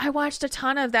watched a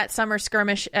ton of that summer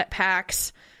skirmish at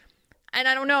PAX, and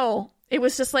I don't know, it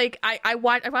was just like I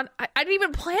didn't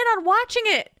even plan on watching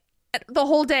it the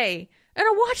whole day, and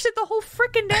I watched it the whole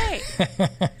freaking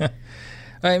day.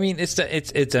 I mean, it's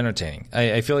entertaining.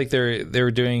 I feel like they were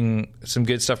doing some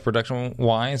good stuff production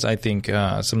wise. I think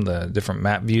some of the different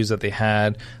map views that they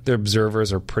had, their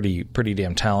observers are pretty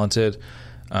damn talented,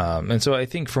 and so I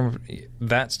think from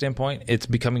that standpoint, it's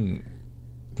becoming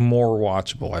more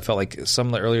watchable. I felt like some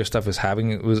of the earlier stuff was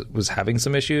having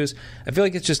some issues. I feel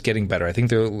like it's just getting better. I think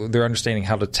they're understanding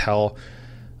how to tell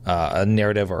a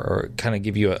narrative or kind of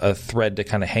give you a thread to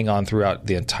kind of hang on throughout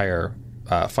the entire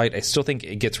fight. I still think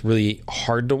it gets really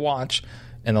hard to watch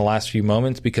in the last few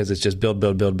moments because it's just build,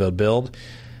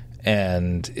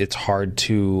 and it's hard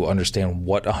to understand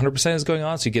what 100% is going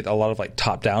on. So you get a lot of like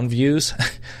top-down views,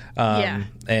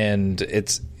 and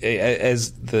it's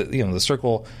as the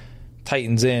circle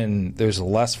tightens in, there's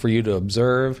less for you to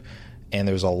observe, and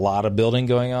there's a lot of building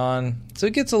going on, so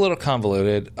it gets a little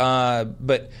convoluted.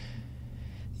 But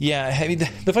yeah, I mean,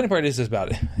 the funny part is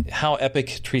about how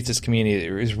Epic treats its community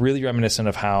is really reminiscent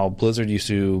of how Blizzard used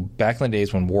to back in the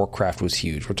days when Warcraft was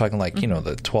huge. We're talking like,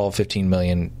 the 12, 15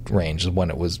 million range is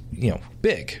when it was,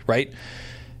 big, right?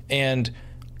 And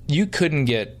you couldn't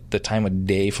get the time of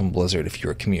day from Blizzard if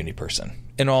you're a community person.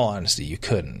 In all honesty, you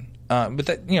couldn't. But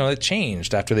that, it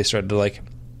changed after they started to like,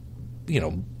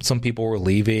 some people were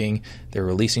leaving, they were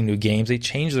releasing new games. They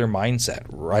changed their mindset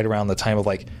right around the time of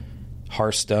like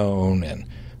Hearthstone and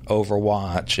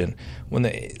Overwatch, and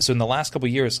so in the last couple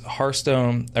of years,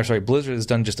 Blizzard has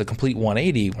done just a complete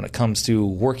 180 when it comes to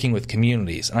working with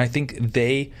communities. And I think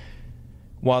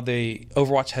while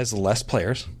Overwatch has less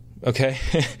players, okay,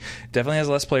 definitely has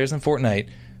less players than Fortnite,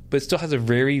 but it still has a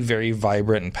very, very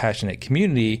vibrant and passionate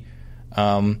community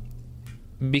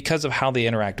because of how they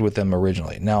interacted with them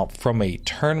originally. Now, from a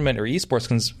tournament or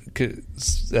esports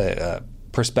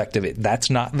perspective, that's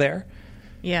not there.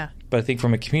 Yeah. But I think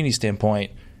from a community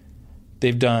standpoint,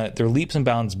 they've done their leaps and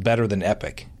bounds better than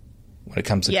Epic when it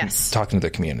comes to talking to their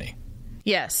community.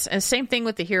 Yes, and same thing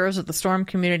with the Heroes of the Storm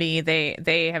community.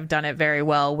 They have done it very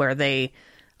well, where they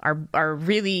are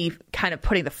really kind of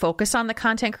putting the focus on the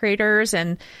content creators.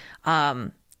 And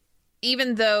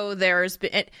even though there's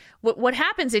been what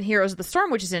happens in Heroes of the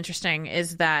Storm, which is interesting,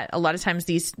 is that a lot of times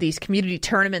these community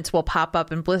tournaments will pop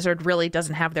up, and Blizzard really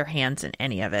doesn't have their hands in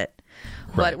any of it.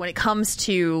 Right. But when it comes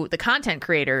to the content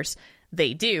creators,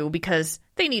 they do, because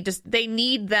they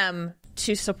need them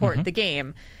to support the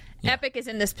game. Yeah. Epic is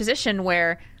in this position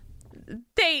where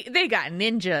they got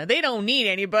Ninja. They don't need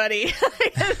anybody.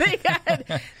 they've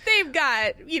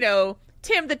got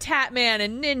Tim the Tatman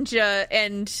and Ninja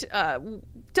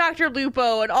and Dr.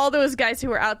 Lupo and all those guys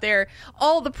who are out there,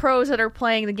 all the pros that are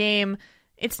playing the game.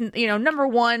 It's number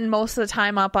one most of the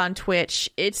time up on Twitch.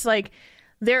 It's like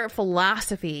their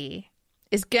philosophy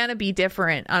is gonna be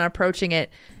different on approaching it.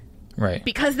 Right.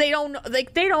 Because I don't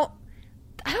think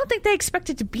they expect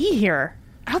it to be here.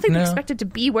 I don't think they expect it to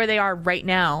be where they are right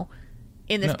now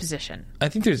in this position. I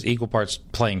think there's equal parts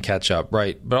playing catch up,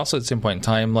 right? But also at the same point in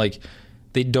time, like,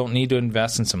 they don't need to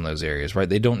invest in some of those areas, right?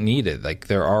 They don't need it. Like,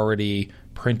 they're already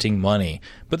printing money.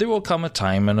 But there will come a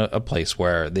time and a place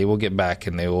where they will get back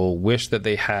and they will wish that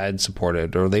they had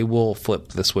supported, or they will flip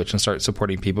the switch and start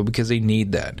supporting people because they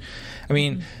need that. I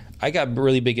mean, I got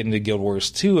really big into Guild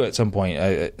Wars 2 at some point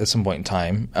in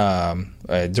time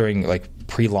during like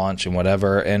pre-launch and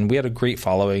whatever, and we had a great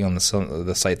following on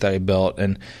the site that I built,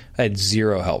 and I had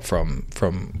zero help from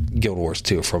Guild Wars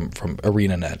 2 from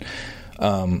ArenaNet,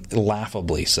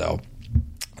 laughably so.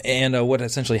 And what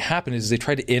essentially happened is they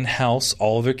tried to in-house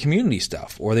all of their community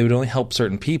stuff, or they would only help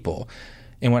certain people.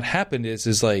 And what happened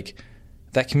is like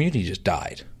that community just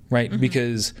died, right?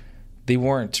 Because they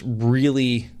weren't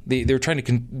really they were trying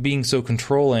to being so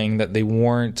controlling that they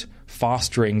weren't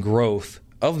fostering growth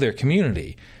of their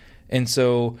community, and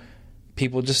so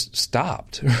people just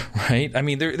stopped, right? I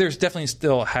mean, there's definitely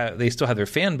still have their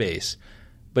fan base,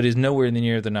 but is nowhere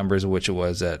near the numbers of which it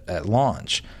was at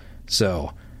launch.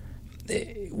 So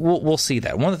we'll see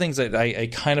that. One of the things that I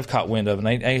kind of caught wind of, and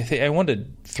I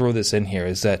wanted to throw this in here,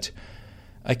 is that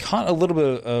I caught a little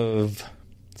bit of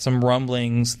some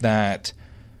rumblings that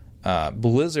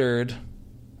Blizzard,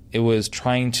 it was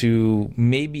trying to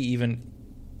maybe even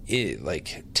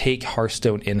take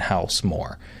Hearthstone in-house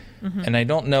more. And I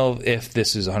don't know if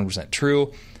this is 100%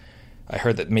 true. I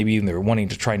heard that maybe even they were wanting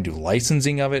to try and do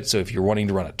licensing of it. So if you're wanting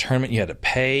to run a tournament, you had to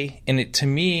pay. And to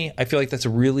me, I feel like that's a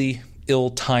really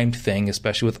ill-timed thing,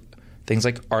 especially with things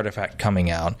like Artifact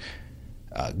coming out.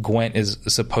 Gwent is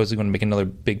supposedly going to make another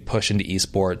big push into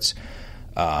esports.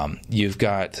 You've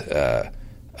got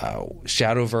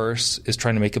Shadowverse is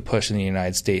trying to make a push in the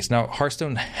United States. Now,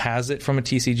 Hearthstone has it from a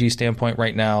TCG standpoint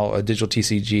right now, a digital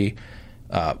TCG,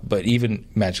 but even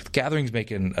Magic the Gathering's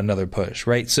making another push,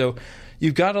 right? So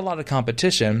you've got a lot of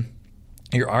competition.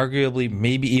 You're arguably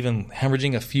maybe even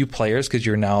hemorrhaging a few players because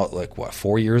you're now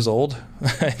 4 years old,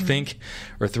 I think,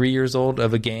 or 3 years old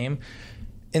of a game.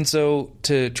 And so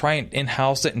to try and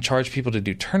in-house it and charge people to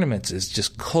do tournaments is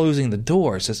just closing the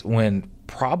doors, when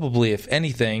probably, if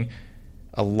anything,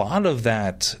 a lot of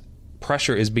that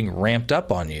pressure is being ramped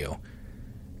up on you.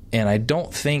 And I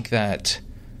don't think that,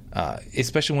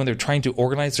 especially when they're trying to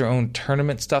organize their own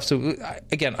tournament stuff. So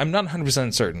again, I'm not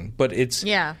 100% certain, but it's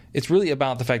really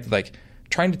about the fact that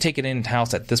trying to take it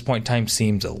in-house at this point in time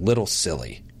seems a little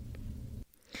silly.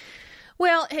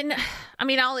 Well, and I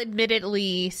mean, I'll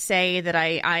admittedly say that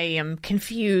I am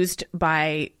confused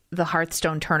by the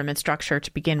Hearthstone tournament structure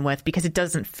to begin with, because it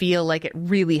doesn't feel like it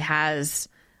really has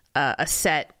a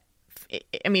set.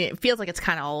 I mean, it feels like it's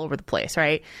kind of all over the place,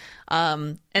 right?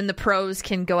 And the pros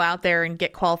can go out there and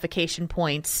get qualification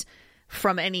points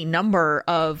from any number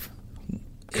of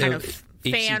kind of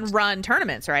fan-run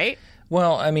tournaments, right?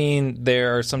 Well, I mean,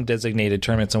 there are some designated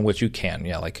tournaments on which you can,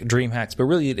 like DreamHacks, but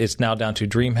really it's now down to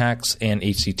DreamHacks and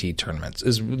HCT tournaments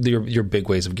is your big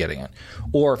ways of getting it,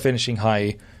 or finishing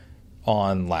high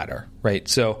on ladder, right?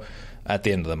 So at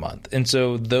the end of the month. And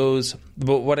so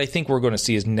but what I think we're going to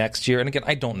see is next year, and again,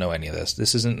 I don't know any of this.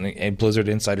 This isn't a Blizzard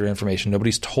insider information.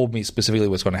 Nobody's told me specifically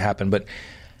what's going to happen, but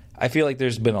I feel like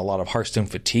there's been a lot of Hearthstone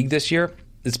fatigue this year.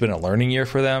 It's been a learning year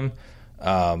for them.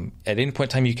 At any point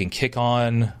in time, you can kick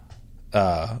on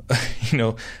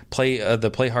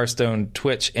play Hearthstone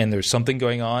Twitch, and there's something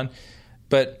going on,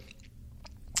 but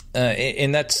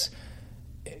and that's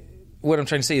what I'm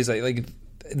trying to say is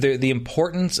the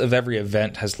importance of every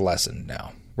event has lessened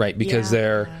now, right? Because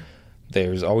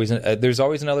there's always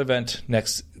another event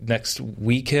next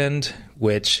weekend,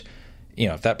 which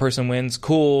if that person wins,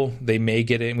 cool, they may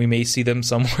get it, and we may see them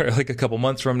somewhere a couple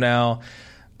months from now.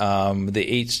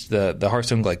 The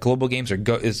Hearthstone global games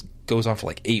goes on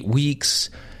for 8 weeks,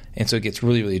 and so it gets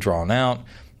really, really drawn out.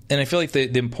 And I feel like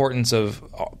the importance of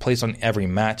placed on every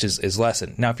match is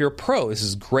lessened. Now, if you're a pro, this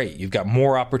is great. You've got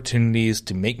more opportunities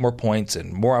to make more points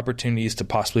and more opportunities to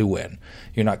possibly win.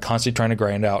 You're not constantly trying to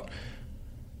grind out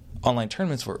online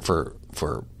tournaments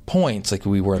for points like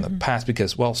we were in the past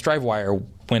because, Strivewire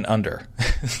went under.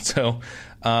 So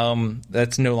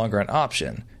that's no longer an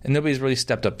option. And nobody's really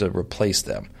stepped up to replace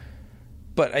them.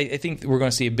 But I think we're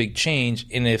going to see a big change,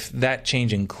 and if that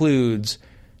change includes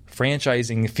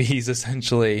franchising fees,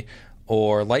 essentially,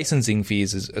 or licensing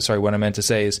fees, what I meant to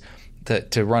say is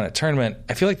to run a tournament,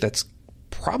 I feel like that's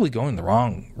probably going the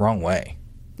wrong way.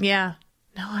 Yeah.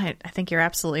 No, I think you're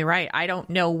absolutely right. I don't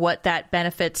know what that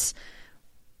benefits.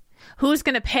 Who's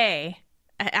going to pay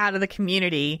out of the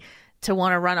community to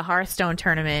want to run a Hearthstone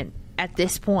tournament at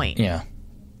this point? Yeah.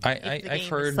 I've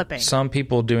heard some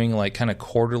people doing kind of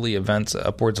quarterly events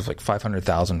upwards of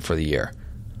 $500,000 for the year.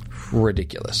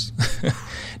 Ridiculous.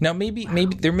 Now maybe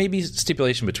there may be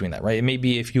stipulation between that, right? It may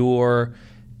be if you're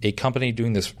a company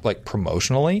doing this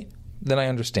promotionally, then I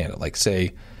understand it.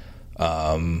 Say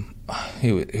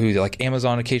who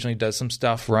Amazon occasionally does some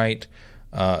stuff, right?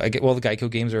 The Geico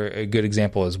games are a good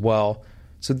example as well.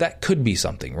 So that could be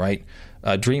something, right?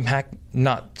 DreamHack,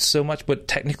 not so much, but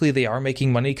technically they are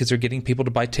making money because they're getting people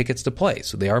to buy tickets to play.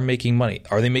 So they are making money.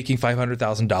 Are they making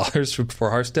 $500,000 for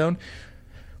Hearthstone?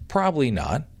 Probably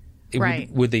not.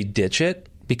 Right. Would they ditch it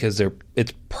because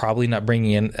it's probably not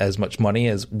bringing in as much money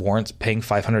as warrants paying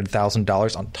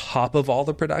 $500,000 on top of all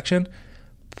the production?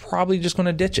 probably just going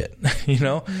to ditch it, you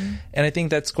know? Mm-hmm. And I think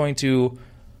that's going to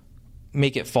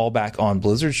make it fall back on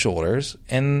Blizzard's shoulders.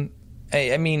 And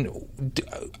I mean,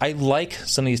 I like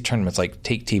some of these tournaments like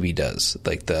Take TV does,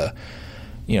 like the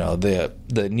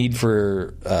Need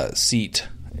for Seat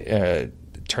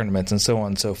tournaments and so on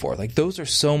and so forth. Like those are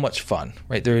so much fun,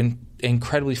 right? They're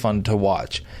incredibly fun to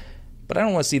watch, but I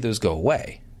don't want to see those go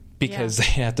away because they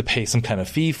have to pay some kind of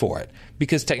fee for it,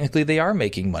 because technically they are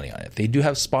making money on it. They do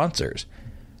have sponsors.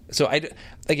 So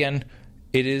again,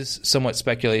 it is somewhat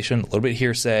speculation, a little bit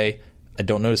hearsay. I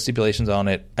don't know the stipulations on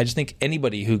it. I just think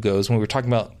anybody who goes, when we're talking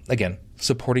about, again,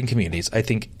 supporting communities, I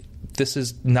think this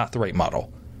is not the right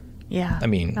model. Yeah. I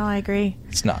mean, no, I agree.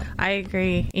 It's not. I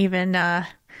agree. Even,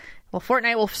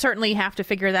 Fortnite will certainly have to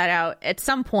figure that out at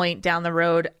some point down the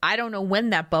road. I don't know when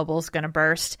that bubble's going to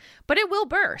burst, but it will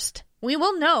burst. We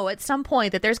will know at some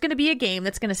point that there's going to be a game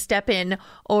that's going to step in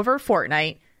over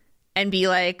Fortnite and be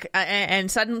like,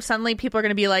 and suddenly people are going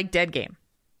to be like, dead game.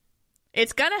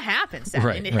 It's going to happen, Seth,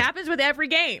 and it happens with every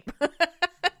game.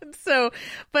 So,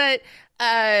 but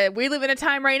we live in a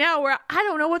time right now where I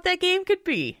don't know what that game could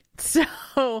be.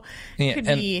 So,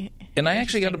 and I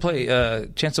actually got to play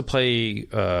chance to play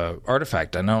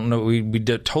Artifact. I don't know, we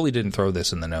totally didn't throw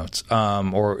this in the notes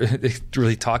or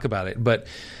really talk about it, but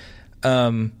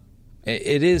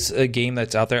it is a game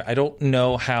that's out there. I don't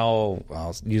know how,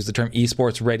 I'll use the term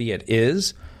esports ready it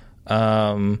is.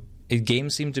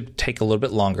 Games seem to take a little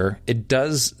bit longer. It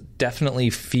does definitely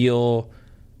feel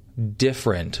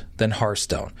different than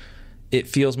Hearthstone. It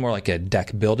feels more like a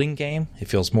deck building game. It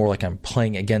feels more like I'm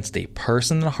playing against a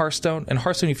person than Hearthstone. In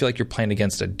Hearthstone, you feel like you're playing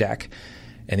against a deck.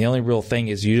 And the only real thing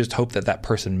is you just hope that that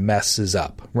person messes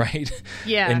up, right?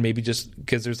 Yeah. And maybe just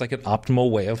because there's like an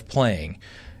optimal way of playing.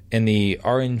 And the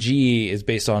RNG is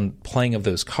based on playing of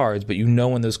those cards, but you know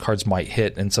when those cards might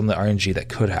hit and some of the RNG that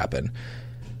could happen.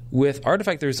 With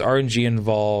Artifact, there's RNG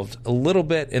involved a little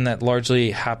bit, and that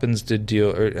largely happens to do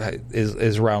or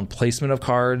is around placement of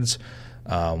cards,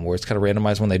 where it's kind of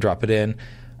randomized when they drop it in.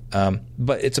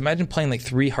 But it's imagine playing like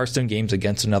 3 Hearthstone games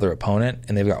against another opponent,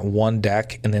 and they've got one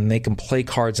deck, and then they can play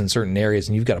cards in certain areas,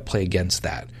 and you've got to play against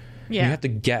that. Yeah. You have to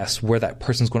guess where that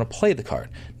person's going to play the card.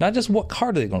 Not just what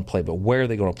card are they going to play, but where are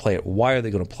they going to play it? Why are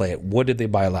they going to play it? What did they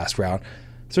buy last round?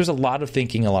 So there's a lot of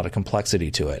thinking, a lot of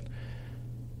complexity to it.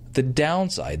 The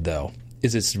downside, though,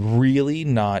 is it's really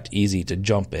not easy to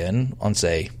jump in on,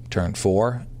 say, turn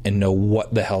 4 and know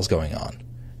what the hell's going on.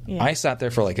 Yeah. I sat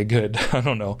there for like a good,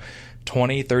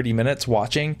 20, 30 minutes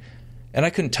watching, and I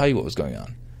couldn't tell you what was going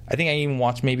on. I think I even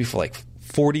watched maybe for like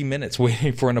 40 minutes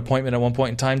waiting for an appointment at one point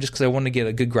in time just because I wanted to get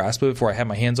a good grasp of it before I had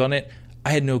my hands on it.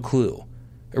 I had no clue.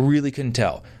 I really couldn't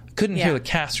tell. I couldn't hear the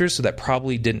casters, so that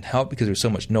probably didn't help because there's so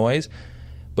much noise.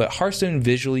 But Hearthstone,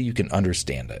 visually, you can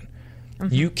understand it.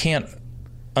 Mm-hmm. You can't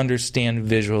understand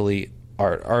visually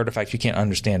Artifact. You can't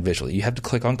understand visually. You have to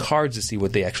click on cards to see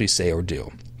what they actually say or do.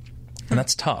 And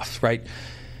that's tough, right?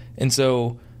 And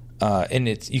so,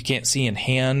 you can't see in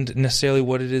hand necessarily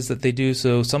what it is that they do.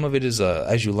 So some of it is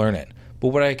as you learn it. But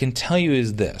what I can tell you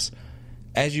is this.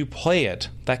 As you play it,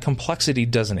 that complexity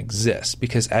doesn't exist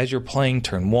because as you're playing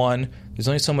turn 1, there's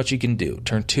only so much you can do.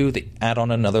 Turn 2, they add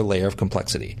on another layer of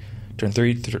complexity. Turn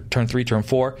 3, turn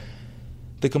 4,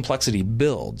 the complexity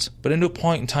builds. But at no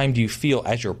point in time do you feel,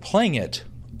 as you're playing it,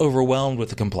 overwhelmed with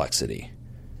the complexity.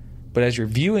 But as you're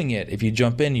viewing it, if you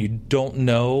jump in, you don't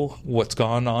know what's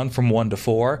gone on from 1 to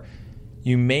 4,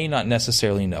 you may not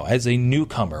necessarily know, as a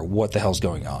newcomer, what the hell's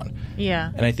going on.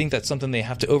 Yeah. And I think that's something they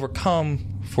have to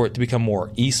overcome for it to become more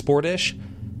esport-ish.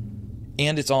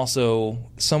 And it's also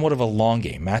somewhat of a long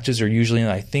game. Matches are usually, and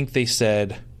I think they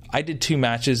said, I did 2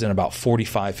 matches in about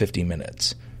 45, 50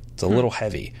 minutes. It's a little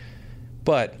heavy.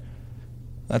 But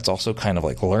that's also kind of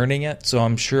like learning it. So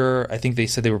I'm sure, I think they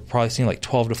said they were probably seeing like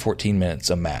 12 to 14 minutes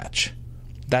a match.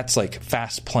 That's like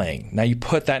fast playing. Now you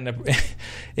put that in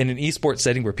an esports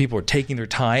setting where people are taking their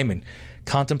time and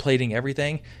contemplating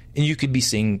everything, and you could be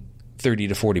seeing 30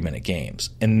 to 40 minute games.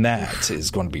 And that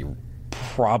is going to be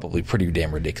probably pretty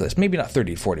damn ridiculous. Maybe not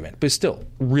 30 to 40 minutes, but still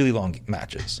really long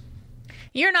matches.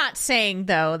 You're not saying,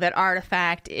 though, that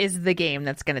Artifact is the game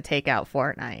that's going to take out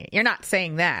Fortnite. You're not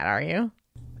saying that, are you?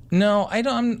 No,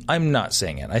 I'm not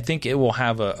saying it. I think it will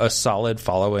have a solid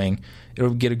following.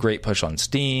 It'll get a great push on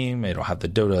Steam. It'll have the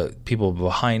Dota people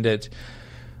behind it.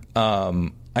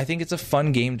 I think it's a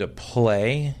fun game to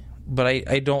play, but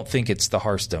I don't think it's the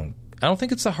Hearthstone. I don't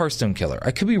think it's the Hearthstone killer.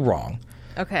 I could be wrong.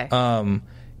 Okay.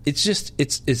 It's just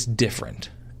it's different.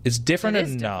 It's different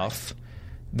enough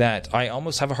that I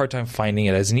almost have a hard time finding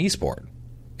it as an esport,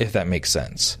 if that makes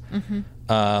sense.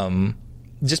 Mm-hmm.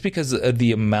 just because of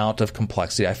the amount of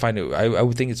complexity, I find it. I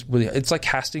would think it's like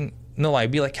casting. No,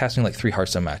 I'd be like casting like 3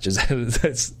 Hearthstone matches at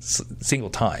a single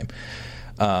time,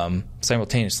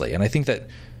 simultaneously. And I think that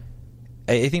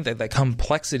that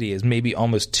complexity is maybe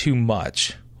almost too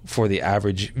much for the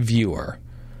average viewer.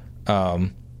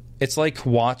 It's like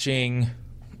watching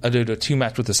a Dota 2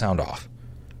 match with the sound off,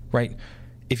 right?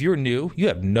 If you're new, you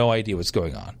have no idea what's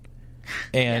going on.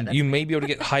 And you may be able to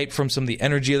get hype from some of the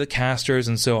energy of the casters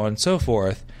and so on and so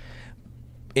forth.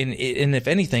 And if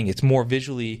anything, it's more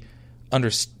visually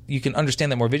you can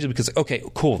understand that more visually because, okay,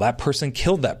 cool, that person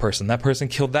killed that person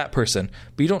killed that person.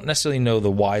 But you don't necessarily know the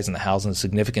whys and the hows and the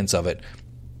significance of it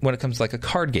when it comes to like a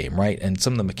card game, right? And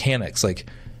some of the mechanics,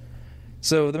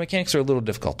 so the mechanics are a little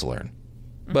difficult to learn.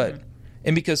 Mm-hmm. But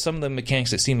and because some of the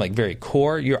mechanics that seem like very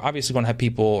core, you're obviously going to have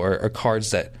people or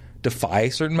cards that defy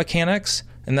certain mechanics.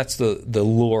 And that's the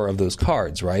lure of those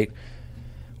cards, right?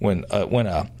 When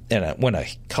a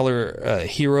color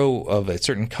hero of a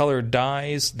certain color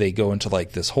dies, they go into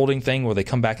like this holding thing where they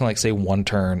come back in like say 1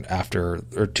 turn after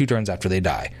or 2 turns after they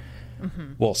die.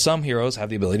 Mm-hmm. Well, some heroes have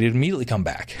the ability to immediately come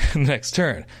back the next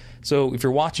turn. So if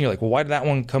you're watching, you're like, well, why did that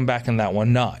one come back and that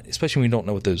one not? Especially when you don't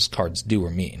know what those cards do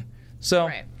or mean. So,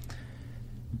 right.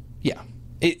 Yeah,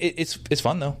 it's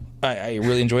fun though. I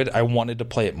really enjoyed it. I wanted to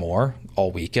play it more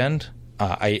all weekend.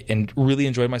 I really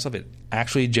enjoyed myself. It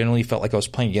actually generally felt like I was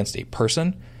playing against a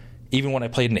person, even when I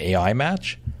played an AI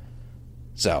match.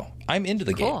 So I'm into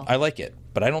the game. I like it,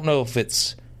 but I don't know if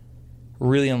it's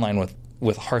really in line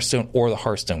with Hearthstone or the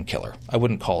Hearthstone killer. I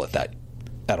wouldn't call it that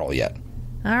at all yet.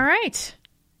 All right.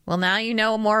 Well, now you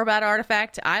know more about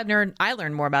Artifact. I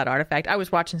learned more about Artifact. I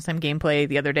was watching some gameplay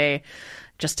the other day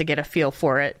just to get a feel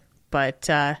for it, but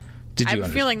did you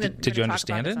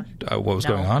understand it? What was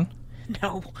going on?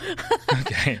 No.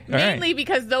 Okay. Mainly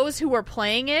because those who were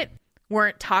playing it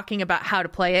weren't talking about how to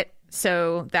play it,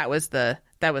 so that was the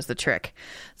trick.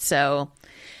 So,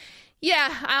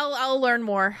 yeah, I'll learn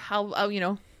more. I'll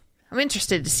I'm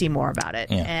interested to see more about it,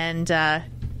 and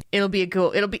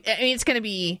it's gonna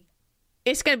be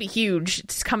huge.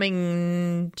 It's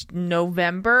coming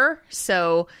November,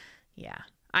 so yeah,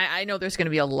 I know there's gonna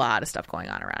be a lot of stuff going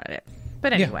on around it.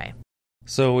 But anyway,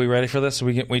 so we ready for this?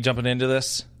 We jumping into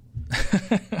this?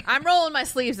 I'm rolling my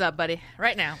sleeves up, buddy,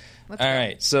 right now. Let's go.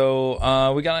 Right,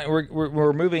 so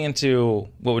we're moving into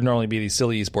what would normally be the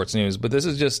silly esports news, but this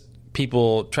is just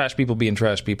trash people being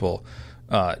trash people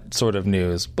sort of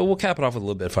news. But we'll cap it off with a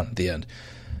little bit of fun at the end.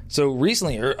 So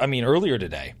recently, earlier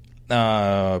today,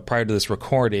 prior to this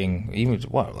recording, even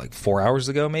like 4 hours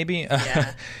ago, maybe,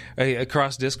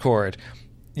 across Discord,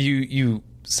 you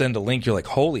send a link. You're like,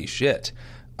 holy shit.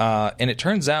 And it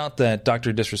turns out that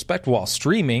Dr. Disrespect, while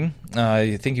streaming,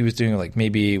 I think he was doing like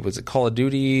maybe, was it Call of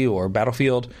Duty or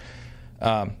Battlefield?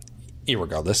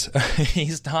 Irregardless, he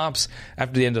stops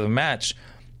after the end of the match,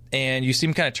 and you see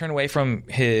him kind of turn away from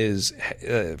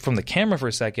from the camera for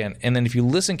a second, and then if you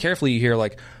listen carefully, you hear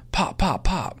like pop, pop,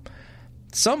 pop.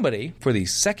 Somebody, for the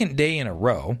second day in a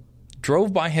row,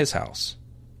 drove by his house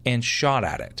and shot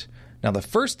at it. Now, the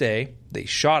first day, they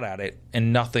shot at it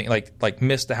and nothing, like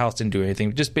missed the house, didn't do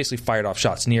anything, just basically fired off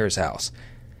shots near his house.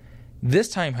 This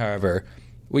time, however,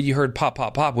 what you heard pop,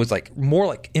 pop, pop was like more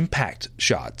like impact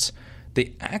shots.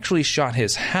 They actually shot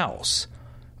his house.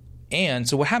 And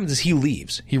so what happens is he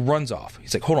leaves. He runs off.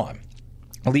 He's like, hold on.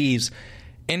 Leaves.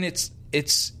 And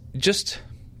it's just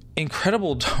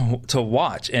incredible to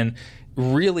watch, and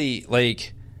really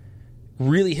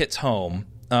hits home,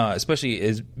 especially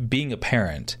as being a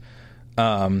parent.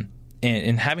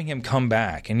 And having him come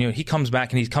back, and he comes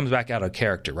back out of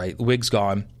character, right? The wig's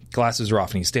gone, glasses are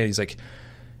off, and he's standing. He's like,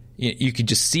 you could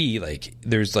just see like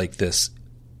there's like this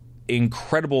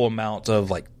incredible amount of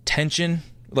like tension,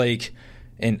 like,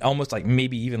 and almost like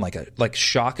maybe even like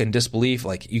shock and disbelief.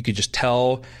 Like you could just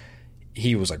tell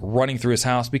he was like running through his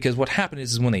house, because what happened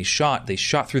is when they shot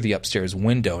through the upstairs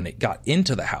window and it got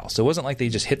into the house. So it wasn't like they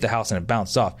just hit the house and it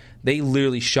bounced off. They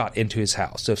literally shot into his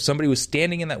house. So if somebody was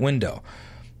standing in that window,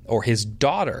 or his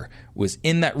daughter was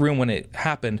in that room when it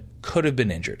happened, could have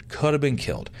been injured, could have been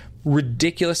killed.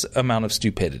 Ridiculous amount of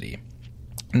stupidity.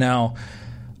 Now,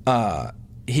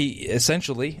 he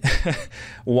essentially,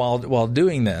 while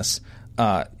doing this,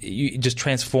 he just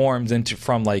transforms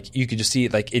from like, you could just see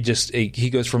it, like he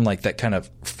goes from like that kind of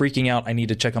freaking out, I need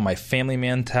to check on my family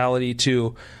mentality,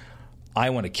 to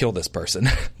I want to kill this person.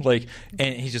 Like,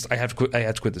 and he's just, I have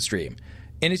to quit the stream.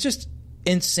 And it's just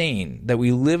insane that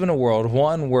we live in a world,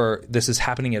 one, where this is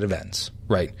happening at events,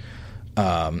 right?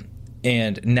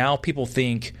 And now people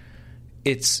think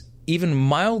it's even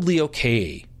mildly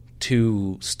okay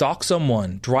to stalk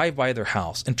someone, drive by their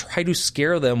house, and try to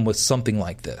scare them with something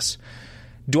like this.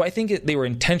 Do I think they were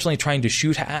intentionally trying to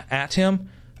shoot at him?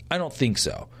 I don't think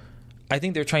so. I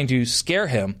think they're trying to scare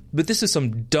him, but this is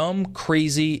some dumb,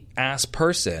 crazy ass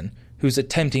person who's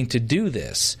attempting to do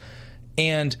this.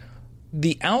 And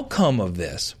the outcome of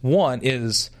this, one,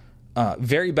 is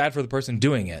very bad for the person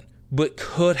doing it, but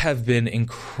could have been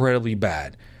incredibly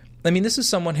bad. I mean, this is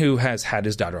someone who has had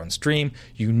his daughter on stream.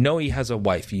 You know he has a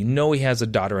wife. You know he has a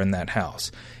daughter in that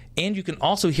house. And you can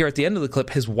also hear at the end of the clip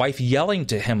his wife yelling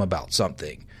to him about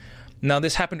something. Now,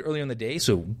 this happened earlier in the day,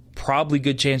 so probably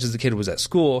good chances the kid was at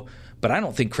school, but I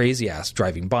don't think crazy ass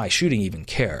driving by shooting even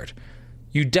cared.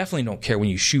 You definitely don't care when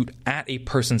you shoot at a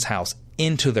person's house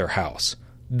into their house.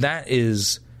 That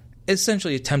is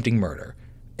essentially attempting murder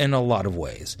in a lot of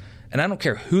ways. And I don't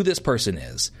care who this person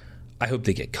is. I hope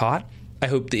they get caught. I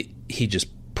hope that he just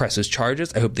presses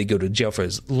charges. I hope they go to jail for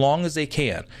as long as they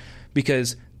can,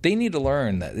 because they need to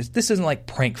learn that this isn't like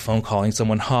prank phone calling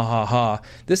someone, ha ha ha.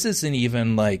 This isn't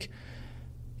even like,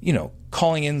 you know,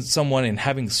 calling in someone and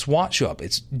having SWAT show up.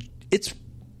 It's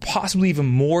possibly even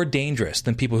more dangerous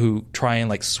than people who try and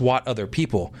like SWAT other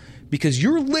people, because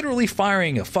you're literally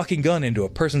firing a fucking gun into a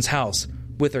person's house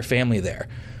with their family there.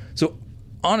 So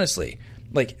honestly,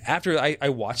 like after I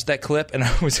watched that clip and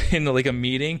I was in like a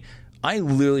meeting, I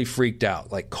literally freaked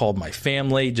out, like called my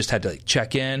family, just had to like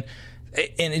check in.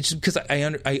 And it's because I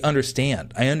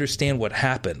understand. I understand what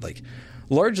happened. Like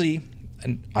largely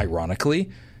and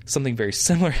ironically, something very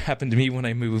similar happened to me when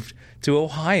I moved to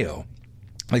Ohio.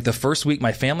 Like the first week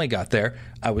my family got there,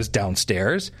 I was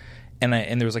downstairs and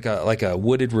there was like a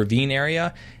wooded ravine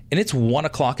area, and it's 1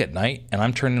 o'clock at night, and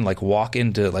I'm turning like walk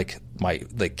into like my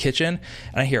kitchen,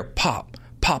 and I hear pop,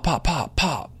 pop, pop, pop,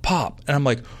 pop, pop, and I'm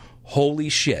like, holy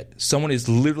shit! Someone is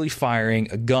literally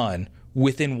firing a gun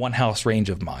within 1 house range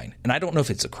of mine, and I don't know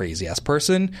if it's a crazy ass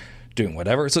person doing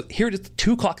whatever. So here it is,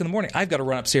 2 o'clock in the morning. I've got to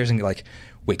run upstairs and like,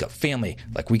 wake up, family.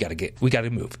 Like we got to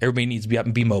move. Everybody needs to be up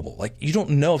and be mobile. Like you don't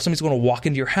know if somebody's going to walk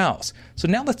into your house. So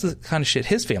now that's the kind of shit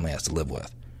his family has to live with.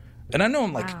 And I know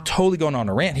I'm like totally going on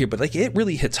a rant here, but like it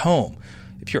really hits home.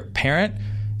 If you're a parent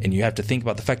and you have to think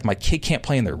about the fact that my kid can't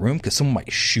play in their room because someone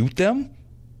might shoot them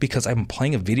because I'm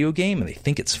playing a video game and they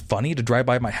think it's funny to drive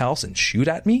by my house and shoot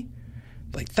at me,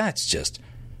 like that's just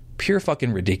pure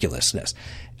fucking ridiculousness.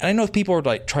 And I know people are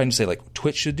like trying to say like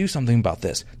Twitch should do something about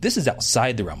this. This is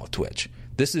outside the realm of Twitch.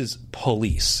 This is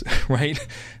police, right?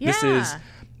 Yeah. This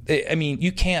is, I mean,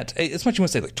 you can't, as much as you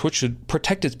want to say like Twitch should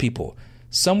protect its people,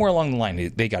 somewhere along the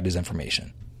line they got his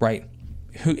information, right?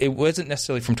 It wasn't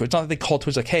necessarily from Twitch. It's not like they called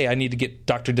Twitch like, hey, I need to get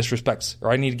Dr. Disrespects,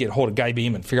 or I need to get a hold of Guy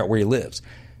Beam and figure out where he lives.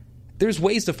 There's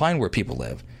ways to find where people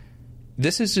live.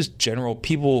 This is just general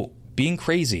people being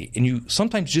crazy, and you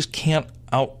sometimes just can't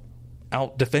out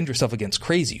defend yourself against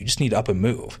crazy. You just need to up and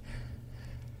move.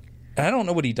 And I don't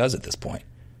know what he does at this point.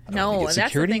 No, and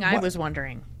that's the thing I was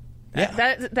wondering.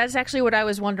 Yeah. That's actually what I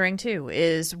was wondering too,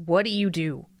 is what do you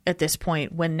do at this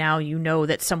point when now you know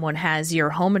that someone has your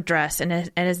home address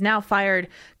and has now fired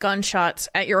gunshots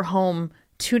at your home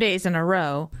 2 days in a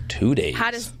row? 2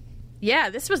 days.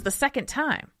 This was the second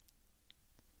time.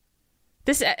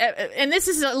 This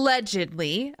is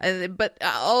allegedly, but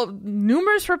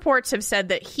numerous reports have said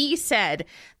that he said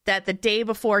that the day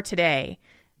before today,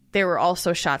 there were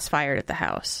also shots fired at the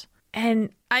house. And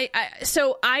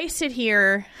so I sit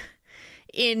here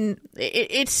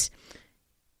it's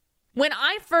when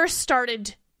I first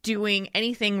started doing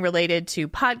anything related to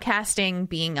podcasting,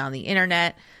 being on the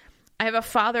internet, I have a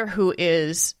father who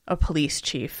is a police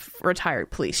chief,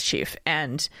 retired police chief.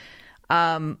 And,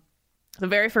 the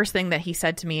very first thing that he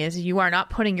said to me is, you are not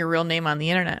putting your real name on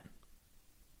the internet.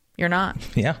 You're not.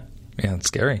 Yeah. Yeah. It's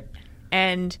scary.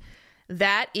 And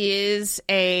that is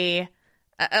a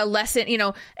lesson, you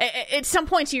know. At some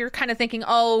points you're kind of thinking,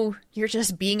 oh, you're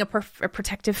just being a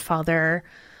protective father,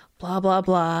 blah, blah,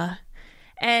 blah.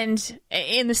 And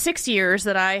in the 6 years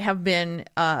that I have been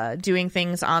doing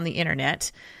things on the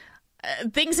internet,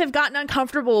 things have gotten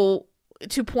uncomfortable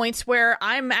to points where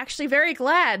I'm actually very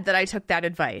glad that I took that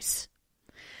advice.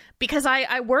 Because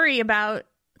I worry about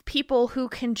people who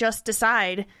can just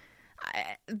decide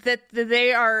that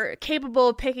they are capable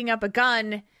of picking up a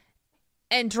gun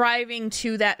and driving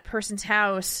to that person's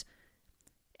house.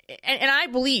 And I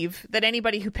believe that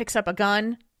anybody who picks up a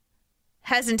gun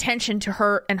has intention to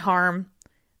hurt and harm.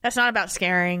 That's not about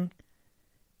scaring.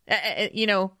 You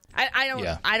know,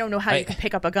 I don't know how you can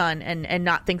pick up a gun and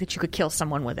not think that you could kill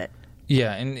someone with it.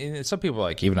 Yeah, and some people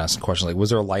like even ask the question like,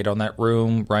 was there a light on that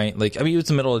room, right? Like, I mean, it was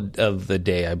the middle of the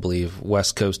day, I believe,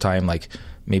 West Coast time, like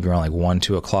maybe around like 1,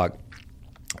 2 o'clock.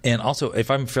 And also, if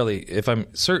I'm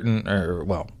certain, or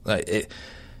well,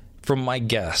 from my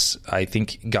guess, I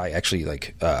think Guy actually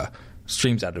like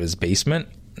streams out of his basement,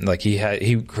 Like he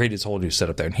created his whole new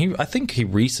setup there, and I think he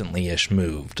recently-ish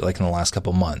moved, like in the last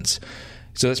couple months.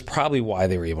 So that's probably why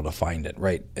they were able to find it,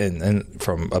 right? And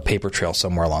from a paper trail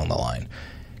somewhere along the line.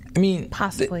 I mean,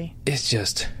 possibly.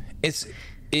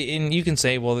 And you can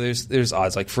say, well, there's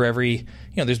odds. Like for every,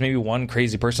 there's maybe one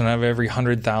crazy person out of every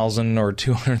 100,000 or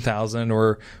 200,000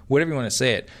 or whatever you want to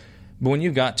say it. But when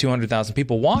you've got 200,000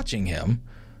 people watching him,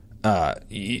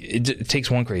 it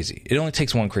takes one crazy. It only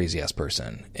takes one crazy ass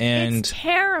person, and it's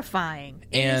terrifying.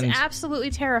 It is absolutely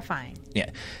terrifying.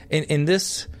 Yeah, in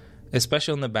this,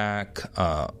 especially on the back,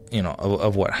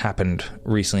 of what happened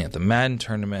recently at the Madden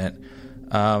tournament,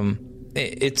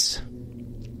 it's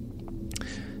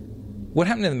what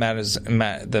happened in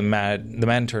the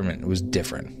Madden tournament was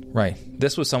different, right?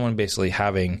 This was someone basically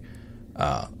having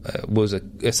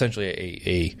essentially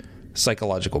a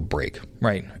psychological break,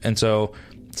 right? And so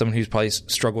someone who's probably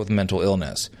struggled with mental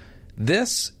illness.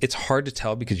 This, it's hard to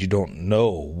tell because you don't know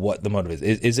what the motive is.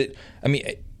 Is it? I mean,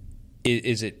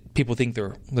 is it people think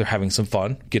they're having some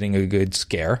fun, getting a good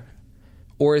scare,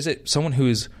 or is it someone who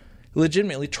is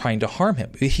legitimately trying to harm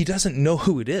him? He doesn't know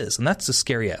who it is, and that's the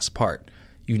scary ass part.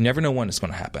 You never know when it's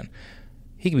going to happen.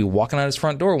 He could be walking out his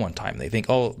front door one time. They think,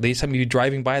 oh, they just happen to be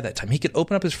driving by that time. He could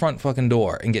open up his front fucking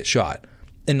door and get shot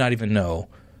and not even know.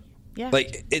 Yeah.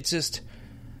 Like, it's just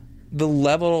the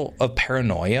level of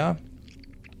paranoia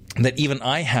that even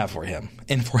I have for him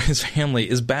and for his family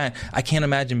is bad. I can't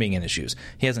imagine being in his shoes.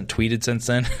 He hasn't tweeted since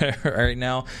then right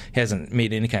now. He hasn't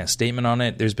made any kind of statement on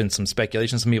it. There's been some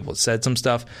speculation. Some people have said some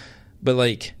stuff. But,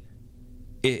 like,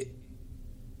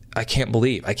 I can't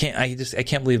believe. I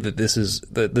can't believe that this is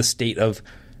the state of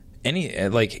any,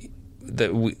 like,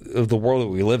 of the world that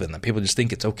we live in, that people just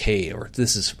think it's okay or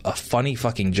this is a funny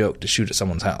fucking joke to shoot at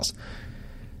someone's house.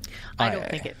 I don't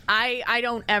think it. I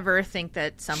don't ever think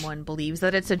that someone believes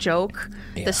that it's a joke.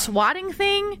 Yeah. The swatting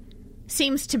thing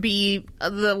seems to be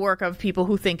the work of people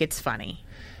who think it's funny.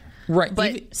 Right.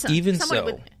 But even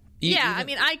so. I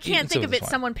mean, I can't think of it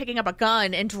someone picking up a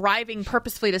gun and driving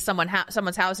purposefully to someone's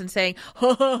house and saying,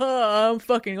 ha, ha, ha, I'm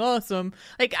fucking awesome.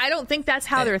 Like, I don't think that's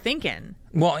how they're thinking.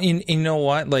 Well, you know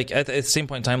what? Like, at the same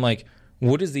point in time, like,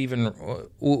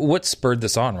 what spurred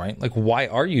this on, right? Like, why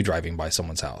are you driving by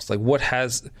someone's house? Like,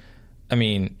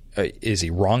 is he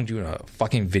wronged you in a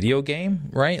fucking video game,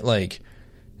 right? Like,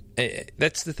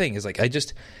 that's the thing is, like,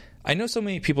 I know so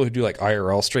many people who do like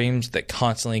IRL streams that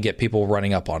constantly get people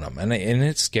running up on them, and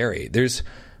it's scary. There was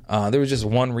just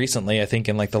one recently, I think,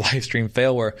 in like the live stream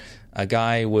fail where a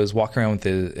guy was walking around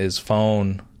with his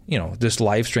phone, just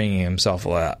live streaming himself.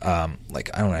 Like, I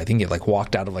don't know, I think he like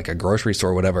walked out of like a grocery store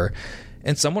or whatever,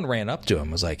 and someone ran up to him,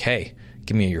 was like, "Hey,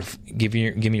 give me your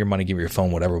money, give me your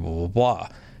phone, whatever, blah blah blah."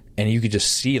 And you could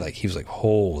just see, like, he was like,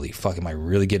 "Holy fuck, am I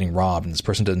really getting robbed?" And this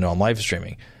person doesn't know I'm live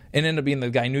streaming. And ended up being the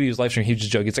guy knew he was live streaming. He was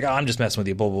just joking. It's like, "Oh, I'm just messing with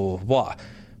you, blah, blah, blah, blah."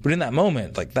 But in that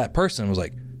moment, like, that person was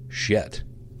like, "Shit,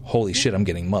 holy shit, I'm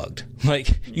getting mugged."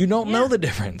 Like, you don't know the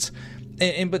difference.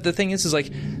 But the thing is like,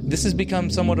 this has become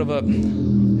somewhat of a...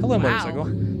 Hello, motorcycle.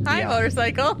 Hi,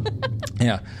 motorcycle.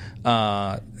 Yeah.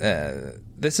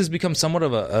 This has become somewhat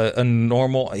of a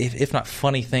normal, if not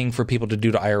funny thing for people to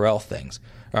do to IRL things,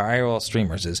 or IRL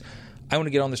streamers is, I want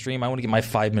to get on the stream. I want to get my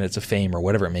 5 minutes of fame or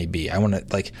whatever it may be. I want to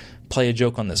like play a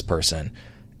joke on this person.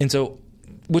 And so,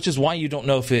 which is why you don't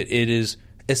know if it is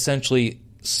essentially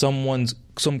some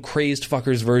crazed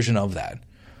fucker's version of that.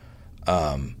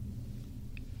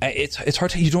 It's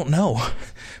hard to, you don't know.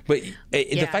 But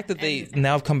the fact that they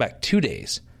now have come back 2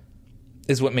 days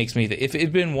is what makes me think. If it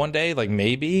had been one day, like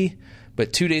maybe,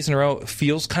 but 2 days in a row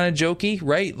feels kind of jokey,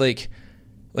 right? Like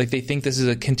they think this is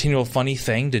a continual funny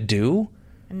thing to do.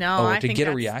 No, I think get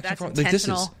a reaction from like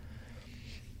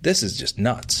this is just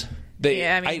nuts.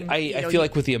 I feel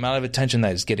like with the amount of attention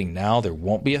that it's getting now, there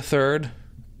won't be a third,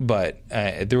 but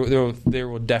there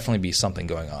will definitely be something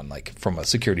going on, like from a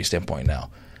security standpoint now.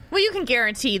 Well, you can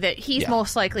guarantee that he's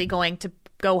most likely going to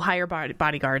go hire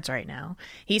bodyguards right now.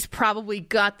 He's probably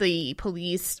got the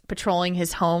police patrolling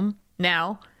his home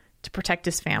now to protect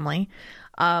his family.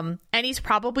 And he's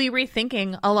probably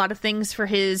rethinking a lot of things for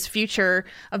his future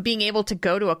of being able to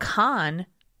go to a con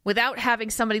without having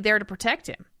somebody there to protect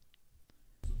him.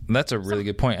 That's a really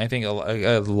good point. I think a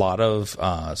lot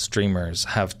of streamers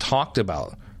have talked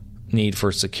about need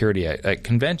for security at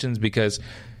conventions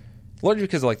largely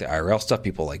because of like the IRL stuff,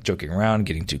 people like joking around,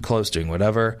 getting too close, doing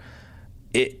whatever.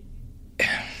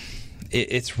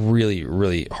 It's really,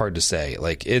 really hard to say.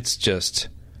 Like, it's just...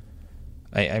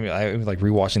 I mean, I'm like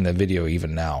rewatching that video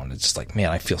even now, and it's just like,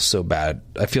 man, I feel so bad.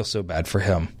 I feel so bad for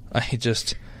him.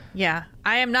 Yeah,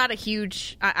 I am not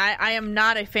I am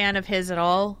not a fan of his at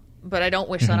all, but I don't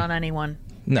wish that on anyone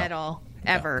at all.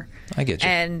 ever. I get you.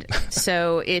 And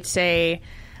so it's a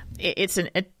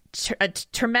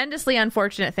tremendously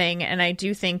unfortunate thing, and I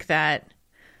do think that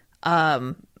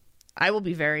I will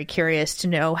be very curious to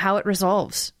know how it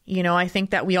resolves. You know, I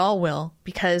think that we all will,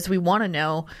 because we want to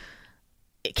know,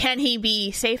 can he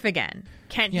be safe again?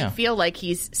 Can he feel like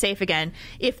he's safe again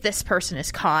if this person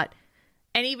is caught?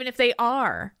 And even if they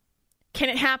are, can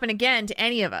it happen again to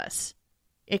any of us?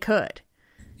 It could.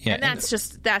 Yeah, and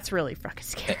that's really fucking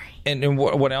scary. And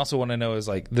what I also want to know is,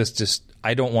 like,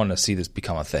 I don't want to see this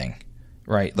become a thing,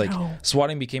 right? Like,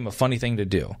 swatting became a funny thing to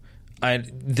do.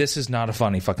 This is not a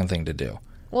funny fucking thing to do.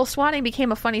 Well, swatting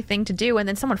became a funny thing to do, and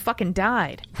then someone fucking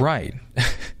died. Right.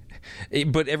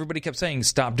 But everybody kept saying,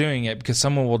 stop doing it because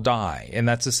someone will die. And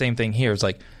that's the same thing here. It's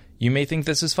like, you may think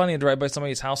this is funny to drive by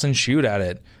somebody's house and shoot at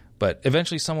it, but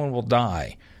eventually someone will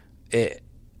die.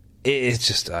 It's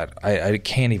just, I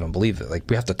can't even believe it. Like,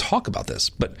 we have to talk about this.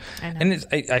 But and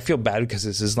I feel bad because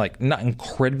this is, like, not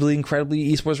incredibly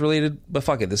esports related, but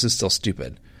fuck it, this is still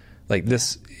stupid. Like,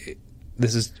 this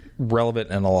is relevant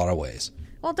in a lot of ways.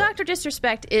 Well, Dr.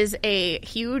 Disrespect is a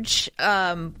huge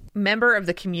member of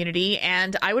the community,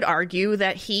 and I would argue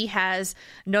that he has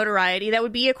notoriety that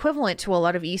would be equivalent to a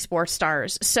lot of esports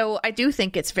stars. So I do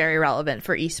think it's very relevant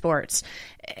for esports.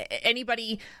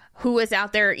 Anybody who is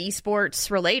out there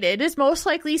esports related is most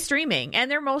likely streaming,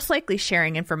 and they're most likely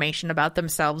sharing information about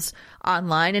themselves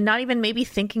online and not even maybe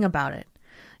thinking about it.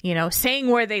 You know, saying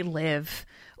where they live,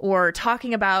 or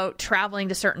talking about traveling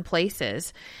to certain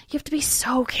places. You have to be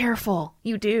so careful.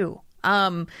 You do.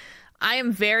 I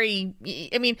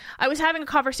was having a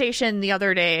conversation the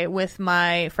other day with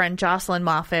my friend Jocelyn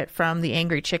Moffat from the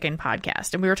Angry Chicken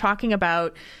podcast, and we were talking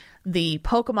about the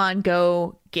Pokemon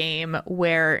Go game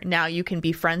where now you can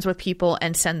be friends with people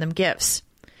and send them gifts.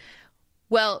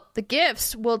 Well, the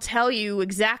gifts will tell you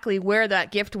exactly where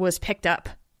that gift was picked up,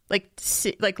 like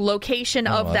location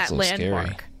of that landmark.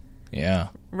 Scary. Yeah.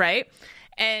 Right.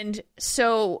 And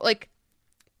so, like,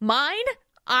 mine,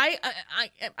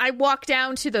 I walk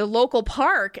down to the local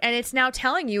park and it's now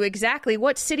telling you exactly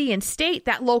what city and state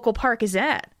that local park is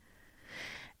at.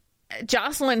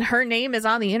 Jocelyn, her name is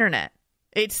on the internet.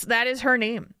 That is her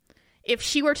name. If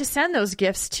she were to send those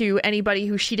gifts to anybody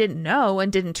who she didn't know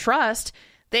and didn't trust,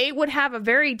 they would have a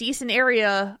very decent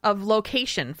area of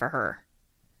location for her.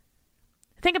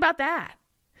 Think about that.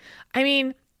 I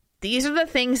mean, these are the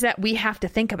things that we have to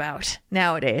think about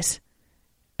nowadays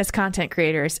as content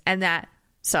creators, and that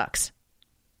sucks.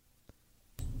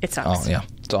 It sucks. Oh, yeah.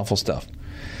 It's awful stuff.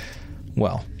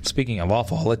 Well, speaking of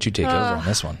awful, I'll let you take over on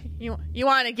this one. You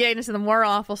want to get into the more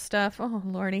awful stuff? Oh,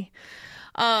 Lordy.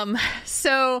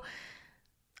 So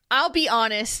I'll be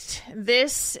honest.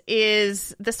 This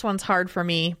one's hard for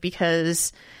me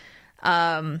because,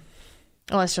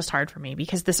 it's just hard for me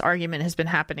because this argument has been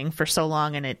happening for so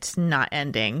long and it's not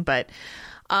ending. But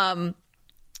the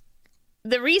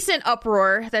recent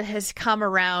uproar that has come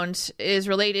around is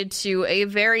related to a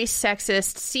very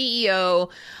sexist CEO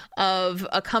of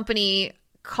a company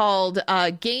called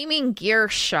Gaming Gear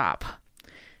Shop.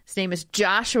 His name is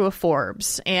Joshua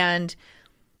Forbes. And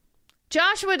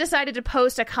Joshua decided to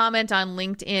post a comment on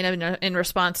LinkedIn in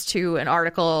response to an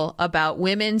article about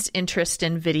women's interest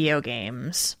in video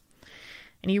games.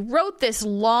 And he wrote this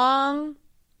long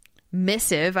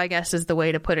missive, I guess is the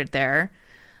way to put it there,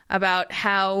 about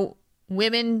how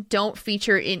women don't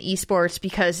feature in esports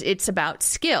because it's about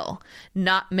skill,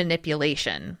 not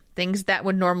manipulation. Things that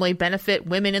would normally benefit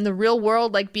women in the real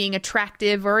world, like being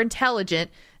attractive or intelligent,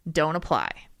 don't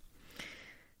apply.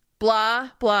 Blah,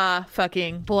 blah,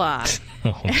 fucking blah.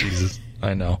 Oh, Jesus.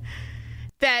 I know.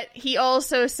 That he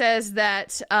also says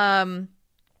that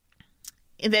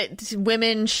that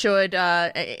women should,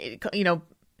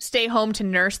 stay home to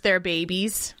nurse their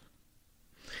babies.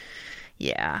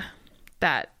 Yeah.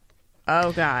 That.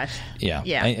 Oh, God. Yeah.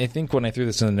 I think when I threw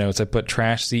this in the notes, I put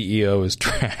trash CEO is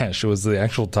trash was the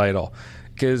actual title.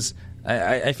 Because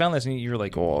I found this and you were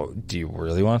like, well, do you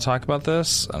really want to talk about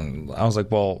this? And I was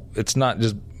like, well, it's not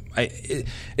just...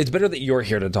 it's better that you're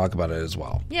here to talk about it as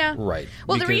well. Yeah. Right.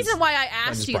 Well, the reason why I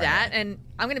asked you that, and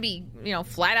I'm going to be,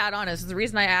 flat out honest, the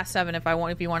reason I asked Seven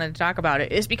if you wanted to talk about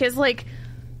it is because, like,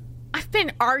 I've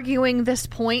been arguing this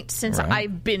point since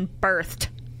I've been birthed.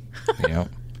 Yeah.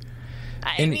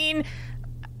 I mean,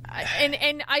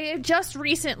 and I have just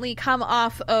recently come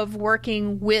off of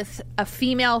working with a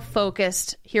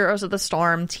female-focused Heroes of the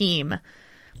Storm team.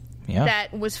 Yeah.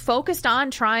 That was focused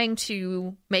on trying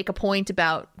to make a point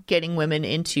about getting women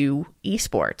into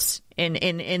esports and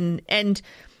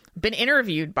been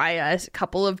interviewed by a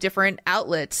couple of different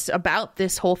outlets about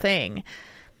this whole thing.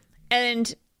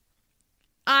 And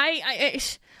I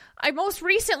I most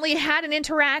recently had an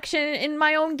interaction in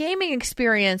my own gaming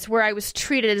experience where I was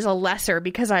treated as a lesser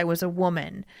because I was a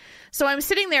woman. So I'm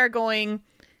sitting there going,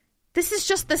 this is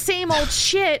just the same old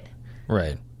shit.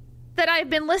 Right. That I've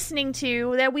been listening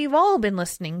to, that we've all been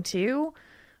listening to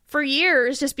for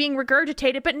years, just being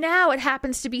regurgitated. But now it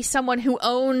happens to be someone who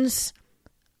owns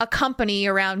a company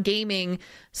around gaming.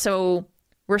 So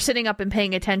we're sitting up and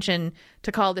paying attention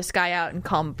to call this guy out and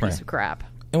call him a piece of crap.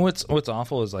 And what's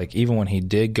awful is, like, even when he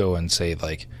did go and say,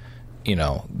 like, you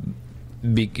know,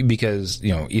 because,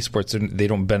 you know, esports, they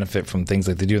don't benefit from things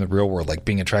like they do in the real world, like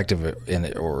being attractive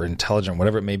or intelligent,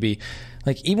 whatever it may be.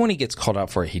 Like, even when he gets called out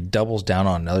for it, he doubles down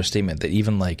on another statement that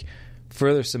even, like,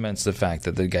 further cements the fact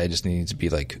that the guy just needs to be,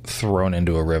 like, thrown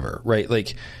into a river, right?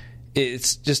 Like,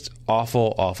 it's just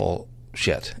awful, awful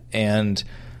shit. And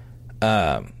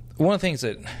one of the things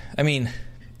that, I mean,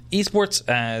 esports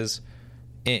as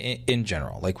in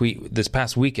general, like, this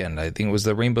past weekend, I think it was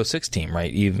the Rainbow Six team,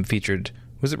 right? Even featured.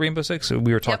 Was it Rainbow Six?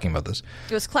 We were talking about this.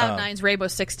 It was Cloud9's Rainbow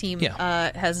Six team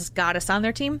has got us on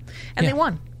their team, and they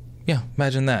won. Yeah,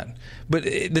 imagine that. But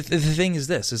the thing is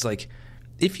this, is like,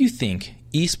 if you think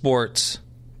esports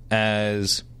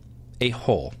as a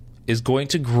whole is going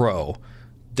to grow,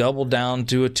 double down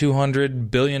to a $200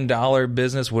 billion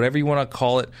business, whatever you want to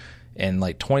call it, in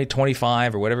like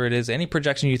 2025 or whatever it is, any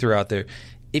projection you throw out there,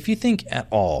 if you think at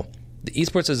all the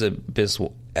esports as a business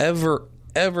will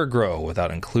ever grow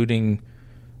without including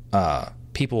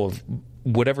people of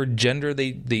whatever gender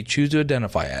they choose to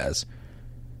identify as,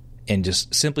 and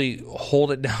just simply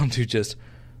hold it down to just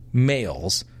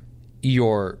males,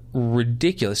 you're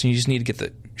ridiculous, and you just need to get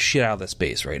the shit out of the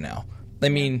space right now. I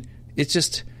mean, it's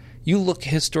just, you look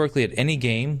historically at any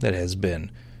game that has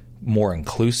been more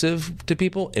inclusive to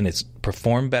people and it's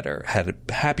performed better, had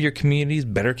happier communities,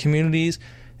 better communities,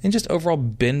 and just overall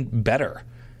been better.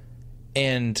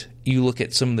 And you look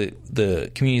at some of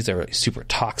the communities that are super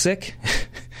toxic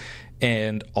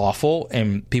and awful,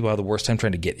 and people have the worst time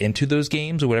trying to get into those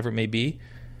games or whatever it may be.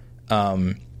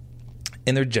 And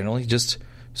they're generally just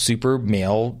super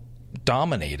male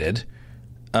dominated.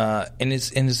 And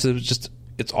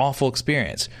it's awful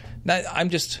experience. Now, I'm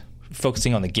just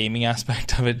focusing on the gaming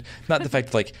aspect of it, not the fact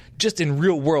that, like, just in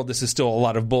real world, this is still a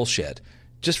lot of bullshit.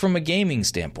 Just from a gaming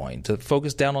standpoint, to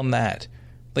focus down on that.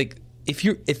 Like,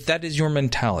 if that is your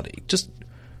mentality, just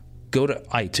go to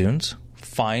iTunes,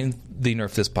 find the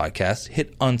Nerf This podcast,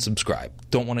 hit unsubscribe. I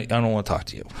don't want to talk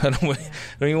to you. I don't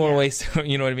even want to waste.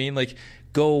 You know what I mean? Like,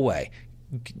 go away,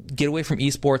 get away from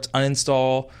esports,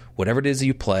 uninstall whatever it is that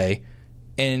you play,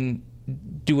 and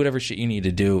do whatever shit you need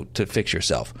to do to fix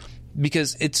yourself.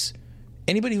 Because it's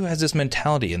anybody who has this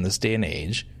mentality in this day and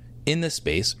age, in this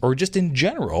space, or just in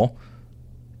general,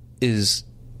 is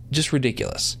just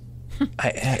ridiculous.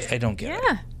 I don't get it.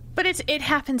 Yeah, but it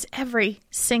happens every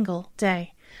single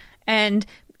day. And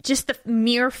just the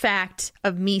mere fact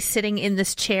of me sitting in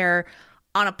this chair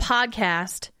on a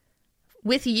podcast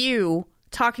with you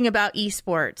talking about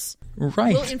esports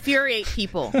will infuriate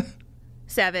people.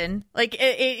 Seven. Like,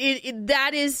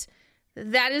 that is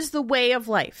the way of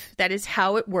life. That is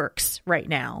how it works right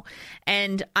now.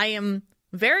 And I am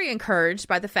very encouraged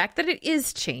by the fact that it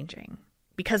is changing,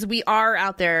 because we are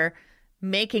out there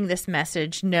making this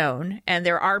message known, and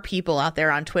there are people out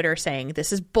there on Twitter saying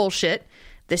this is bullshit,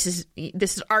 this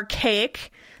is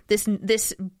archaic,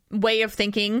 this way of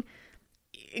thinking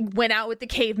went out with the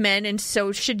cavemen, and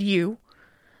so should you.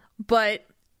 But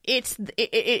it's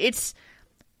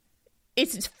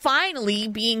finally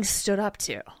being stood up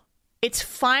to. It's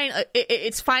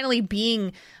finally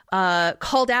being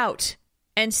called out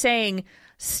and saying,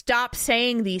 stop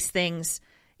saying these things.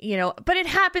 You know, but it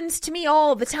happens to me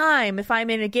all the time if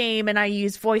I'm in a game and I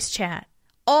use voice chat.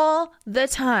 All the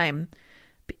time.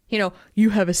 You know, you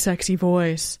have a sexy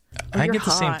voice. I get the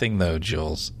same thing, though,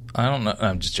 Jules. I don't know.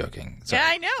 I'm just joking. Sorry. Yeah,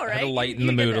 I know, right? I had to lighten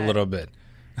the mood a little bit.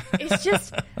 It's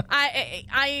just,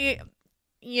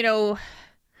 you know,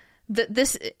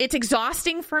 it's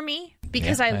exhausting for me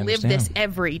because I live this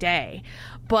every day.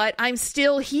 But I'm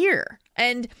still here.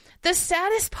 And the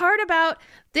saddest part about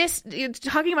this,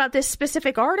 talking about this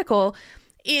specific article,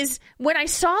 is when I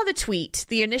saw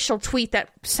the initial tweet that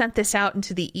sent this out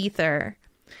into the ether,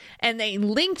 and they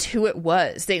linked who it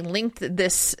was. They linked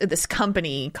this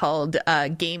company called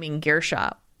Gaming Gear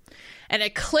Shop. And I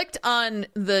clicked on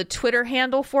the Twitter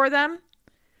handle for them,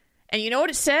 and you know what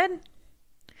it said?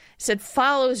 It said,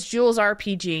 follows Jules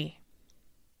RPG.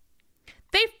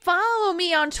 They follow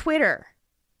me on Twitter.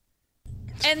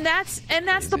 And that's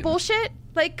the bullshit?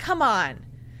 Like, come on.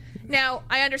 Now,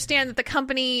 I understand that the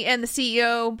company and the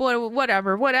CEO,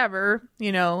 whatever,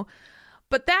 you know,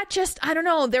 But that just, I don't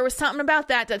know, there was something about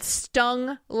that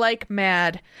stung like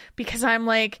mad, because I'm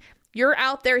like, you're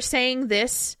out there saying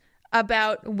this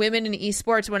about women in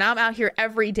esports when I'm out here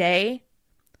every day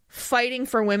fighting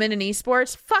for women in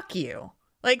esports. Fuck you.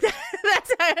 Like,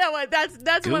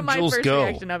 that's what my first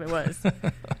reaction of it was.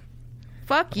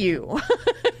 Fuck you.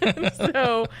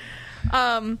 So,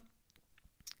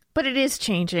 but it is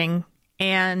changing,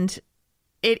 and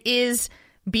it is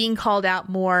being called out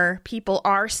more. People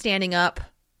are standing up.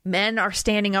 Men are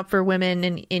standing up for women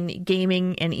in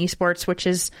gaming and esports, which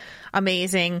is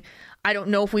amazing. I don't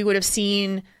know if we would have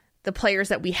seen the players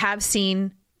that we have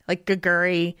seen, like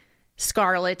Gaguri,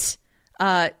 Scarlet,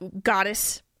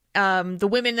 Goddess, the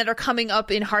women that are coming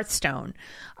up in Hearthstone.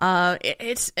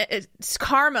 It's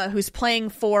Karma, who's playing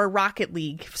for Rocket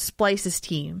League, Splice's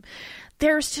team.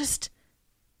 There's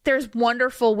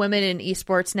wonderful women in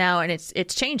esports now, and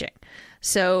it's changing.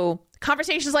 So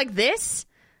conversations like this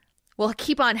will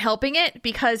keep on helping it,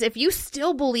 because if you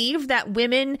still believe that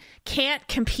women can't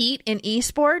compete in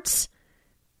esports,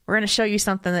 we're going to show you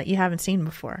something that you haven't seen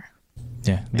before.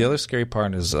 Yeah. The other scary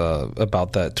part is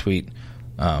about that tweet,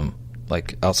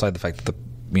 like outside the fact that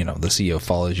the CEO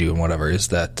follows you and whatever, is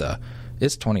that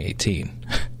it's 2018,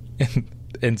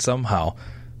 and somehow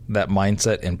that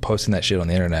mindset and posting that shit on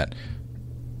the internet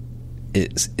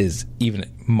is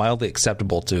even mildly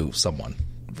acceptable to someone,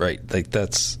 right? Like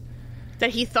that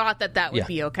he thought that would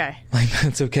be okay. Like,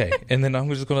 that's okay. And then I'm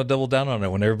just going to double down on it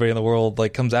when everybody in the world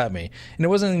like comes at me. And it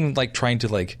wasn't even like trying to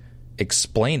like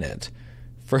explain it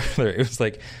further. It was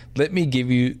like, let me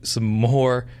give you some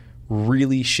more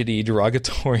really shitty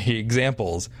derogatory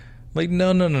examples. Like,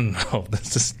 no.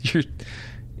 This is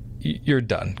you're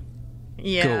done.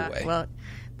 Yeah. Go away. Well,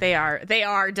 they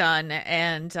are done.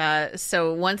 And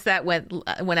so once that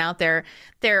went out there,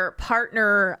 their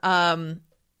partner,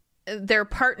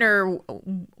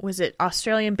 was it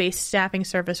Australian-based staffing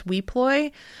service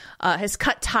WePloy, has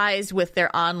cut ties with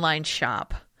their online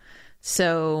shop.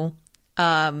 So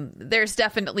there's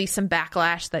definitely some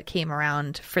backlash that came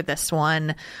around for this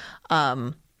one.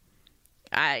 If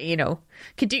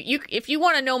you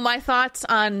want to know my thoughts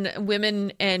on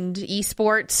women and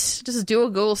esports, just do a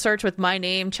Google search with my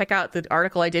name. Check out the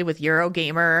article I did with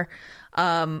Eurogamer.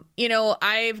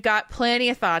 I've got plenty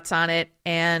of thoughts on it,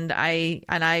 and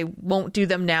I won't do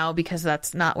them now because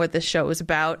that's not what this show is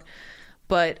about.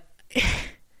 But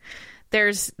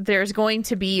there's going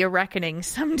to be a reckoning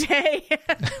someday,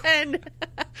 and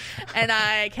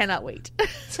I cannot wait.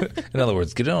 In other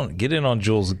words, get in on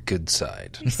Jules' good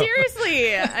side.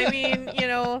 Seriously, I mean,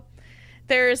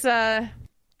 there's a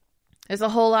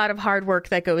whole lot of hard work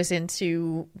that goes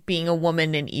into being a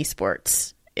woman in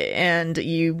esports. And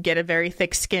you get a very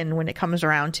thick skin when it comes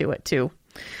around to it too.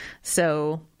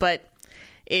 So, but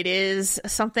it is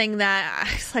something that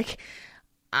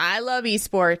I love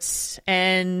esports,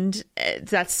 and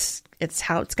it's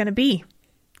how it's going to be.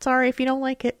 Sorry if you don't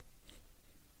like it.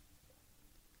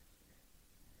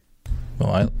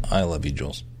 Well, I love you,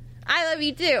 Jules. I love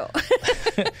you too.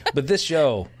 But this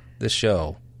show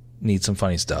needs some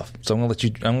funny stuff. So I'm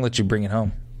gonna let you bring it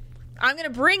home. I'm going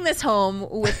to bring this home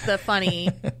with the funny.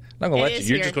 I'm not going to let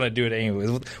you. You're just going to do it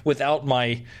anyways. Without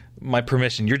my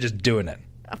permission, you're just doing it.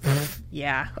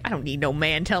 Yeah, I don't need no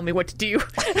man telling me what to do.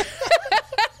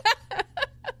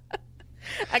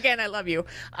 Again, I love you.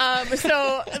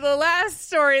 So the last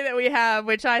story that we have,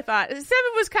 which I thought,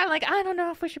 Seven was kind of like, I don't know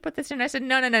if we should put this in. I said,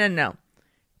 no.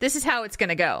 This is how it's going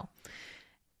to go.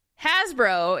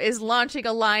 Hasbro is launching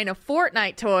a line of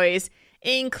Fortnite toys,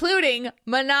 including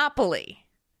Monopoly.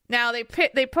 Now, they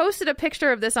posted a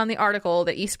picture of this on the article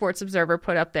that Esports Observer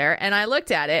put up there, and I looked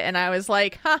at it, and I was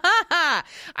like, I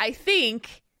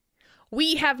think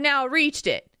we have now reached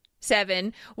it,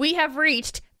 Seven. We have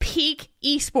reached peak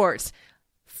esports.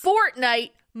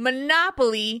 Fortnite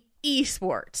Monopoly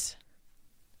esports.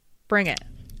 Bring it.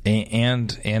 And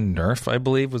Nerf, I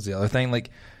believe, was the other thing. Like,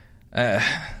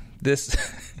 this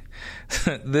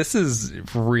is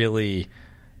really,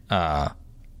 I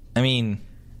mean,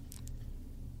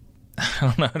 I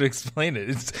don't know how to explain it.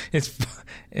 It's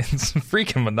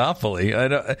freaking Monopoly. I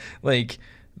don't like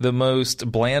the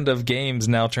most bland of games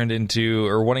now turned into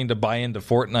or wanting to buy into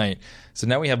Fortnite. So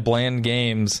now we have bland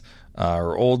games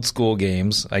or old school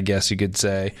games, I guess you could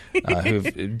say, who've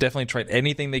definitely tried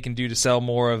anything they can do to sell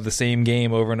more of the same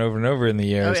game over and over and over in the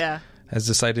years. Oh, yeah. Has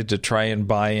decided to try and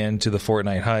buy into the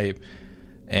Fortnite hype.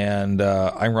 And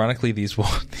ironically, these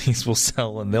will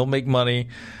sell and they'll make money.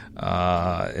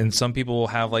 And some people will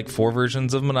have like 4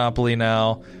 versions of Monopoly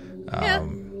now.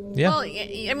 Yeah. Well,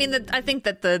 I mean, I think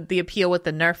that the appeal with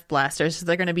the Nerf blasters,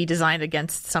 they're going to be designed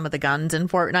against some of the guns in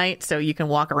Fortnite, so you can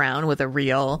walk around with a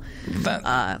real,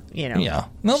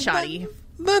 shoddy.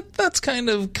 That's kind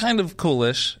of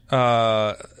coolish.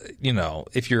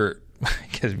 If you're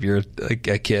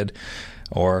a kid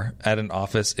or at an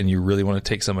office and you really want to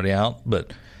take somebody out,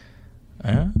 but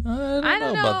I don't know.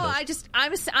 About this.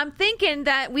 I'm thinking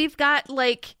that we've got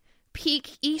like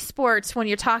peak esports when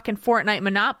you're talking Fortnite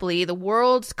Monopoly. The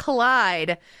worlds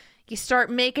collide. You start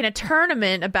making a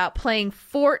tournament about playing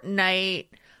Fortnite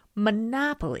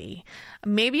Monopoly.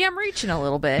 Maybe I'm reaching a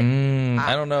little bit.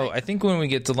 I don't know. I think when we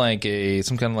get to like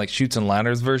some kind of like shoots and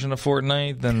ladders version of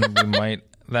Fortnite, then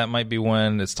that might be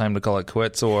when it's time to call it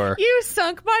quits. Or you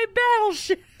sunk my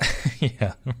battleship.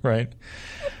 Yeah, right.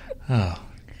 Oh.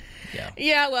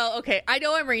 Yeah, well, okay. I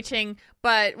know I'm reaching,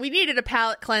 but we needed a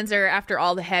palate cleanser after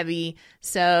all the heavy.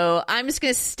 So I'm just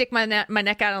going to stick my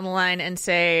neck out on the line and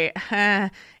say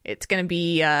it's going to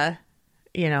be,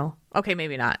 okay,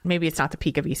 maybe not. Maybe it's not the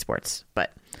peak of esports,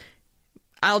 but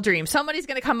I'll dream. Somebody's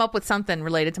going to come up with something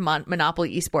related to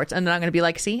Monopoly esports, and then I'm going to be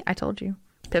like, see, I told you.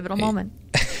 Pivotal moment.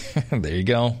 There you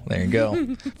go.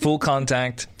 Full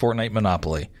contact Fortnite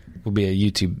Monopoly will be a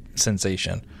YouTube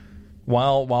sensation.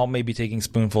 While maybe taking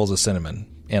spoonfuls of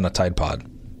cinnamon and a Tide Pod.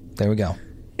 There we go.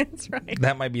 That's right.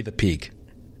 That might be the peak.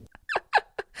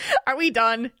 Are we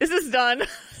done? Is this done?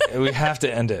 We have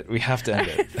to end it.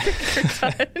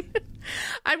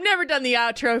 I've never done the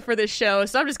outro for this show,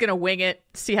 so I'm just going to wing it,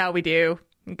 see how we do,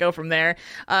 and go from there.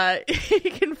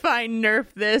 You can find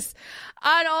Nerf This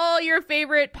on all your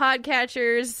favorite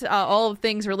podcatchers, all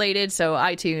things related. So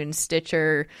iTunes,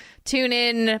 Stitcher,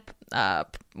 TuneIn,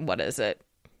 what is it?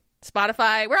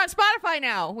 Spotify. We're on Spotify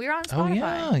now. We're on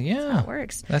Spotify. Oh, yeah. That's how it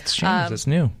works. That's changed. That's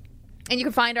new. And you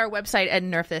can find our website at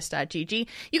nerfthis.gg.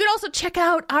 You can also check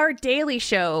out our daily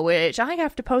show, which I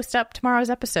have to post up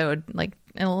tomorrow's episode, like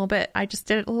in a little bit. I just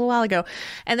did it a little while ago.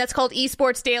 And that's called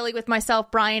Esports Daily with myself,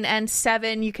 Brian, and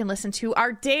Seven. You can listen to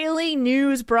our daily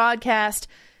news broadcast.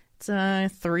 It's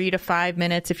 3 to 5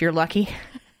 minutes if you're lucky.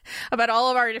 About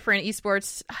all of our different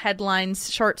esports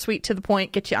headlines, short, sweet, to the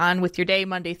point, get you on with your day,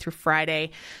 Monday through Friday.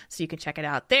 So you can check it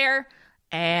out there.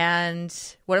 And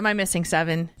what am I missing,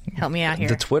 Seven? Help me out here.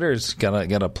 The Twitter's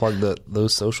gotta plug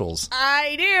those socials.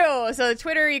 I do. So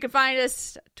Twitter, you can find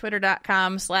us,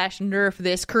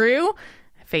 twitter.com/nerfthiscrew.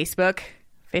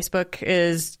 Facebook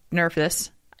is Nerf This.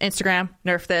 Instagram,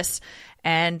 Nerf This.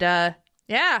 And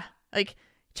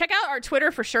check out our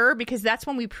Twitter for sure, because that's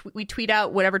when we tweet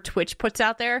out whatever Twitch puts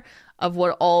out there of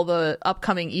what all the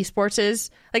upcoming esports is.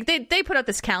 Like they put out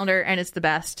this calendar and it's the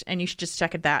best, and you should just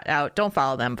check that out. Don't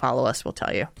follow them, follow us. We'll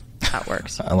tell you how it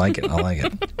works. I like it.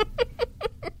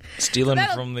 Stealing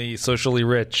from the socially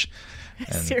rich.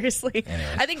 Seriously.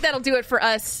 Anyways. I think that'll do it for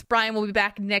us. Brian will be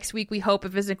back next week, we hope,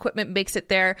 if his equipment makes it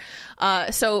there.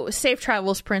 So safe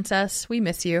travels, Princess. We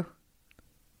miss you.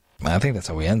 I think that's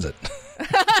how we end it.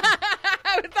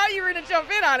 I thought you were going to jump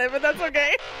in on it, but that's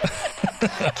okay.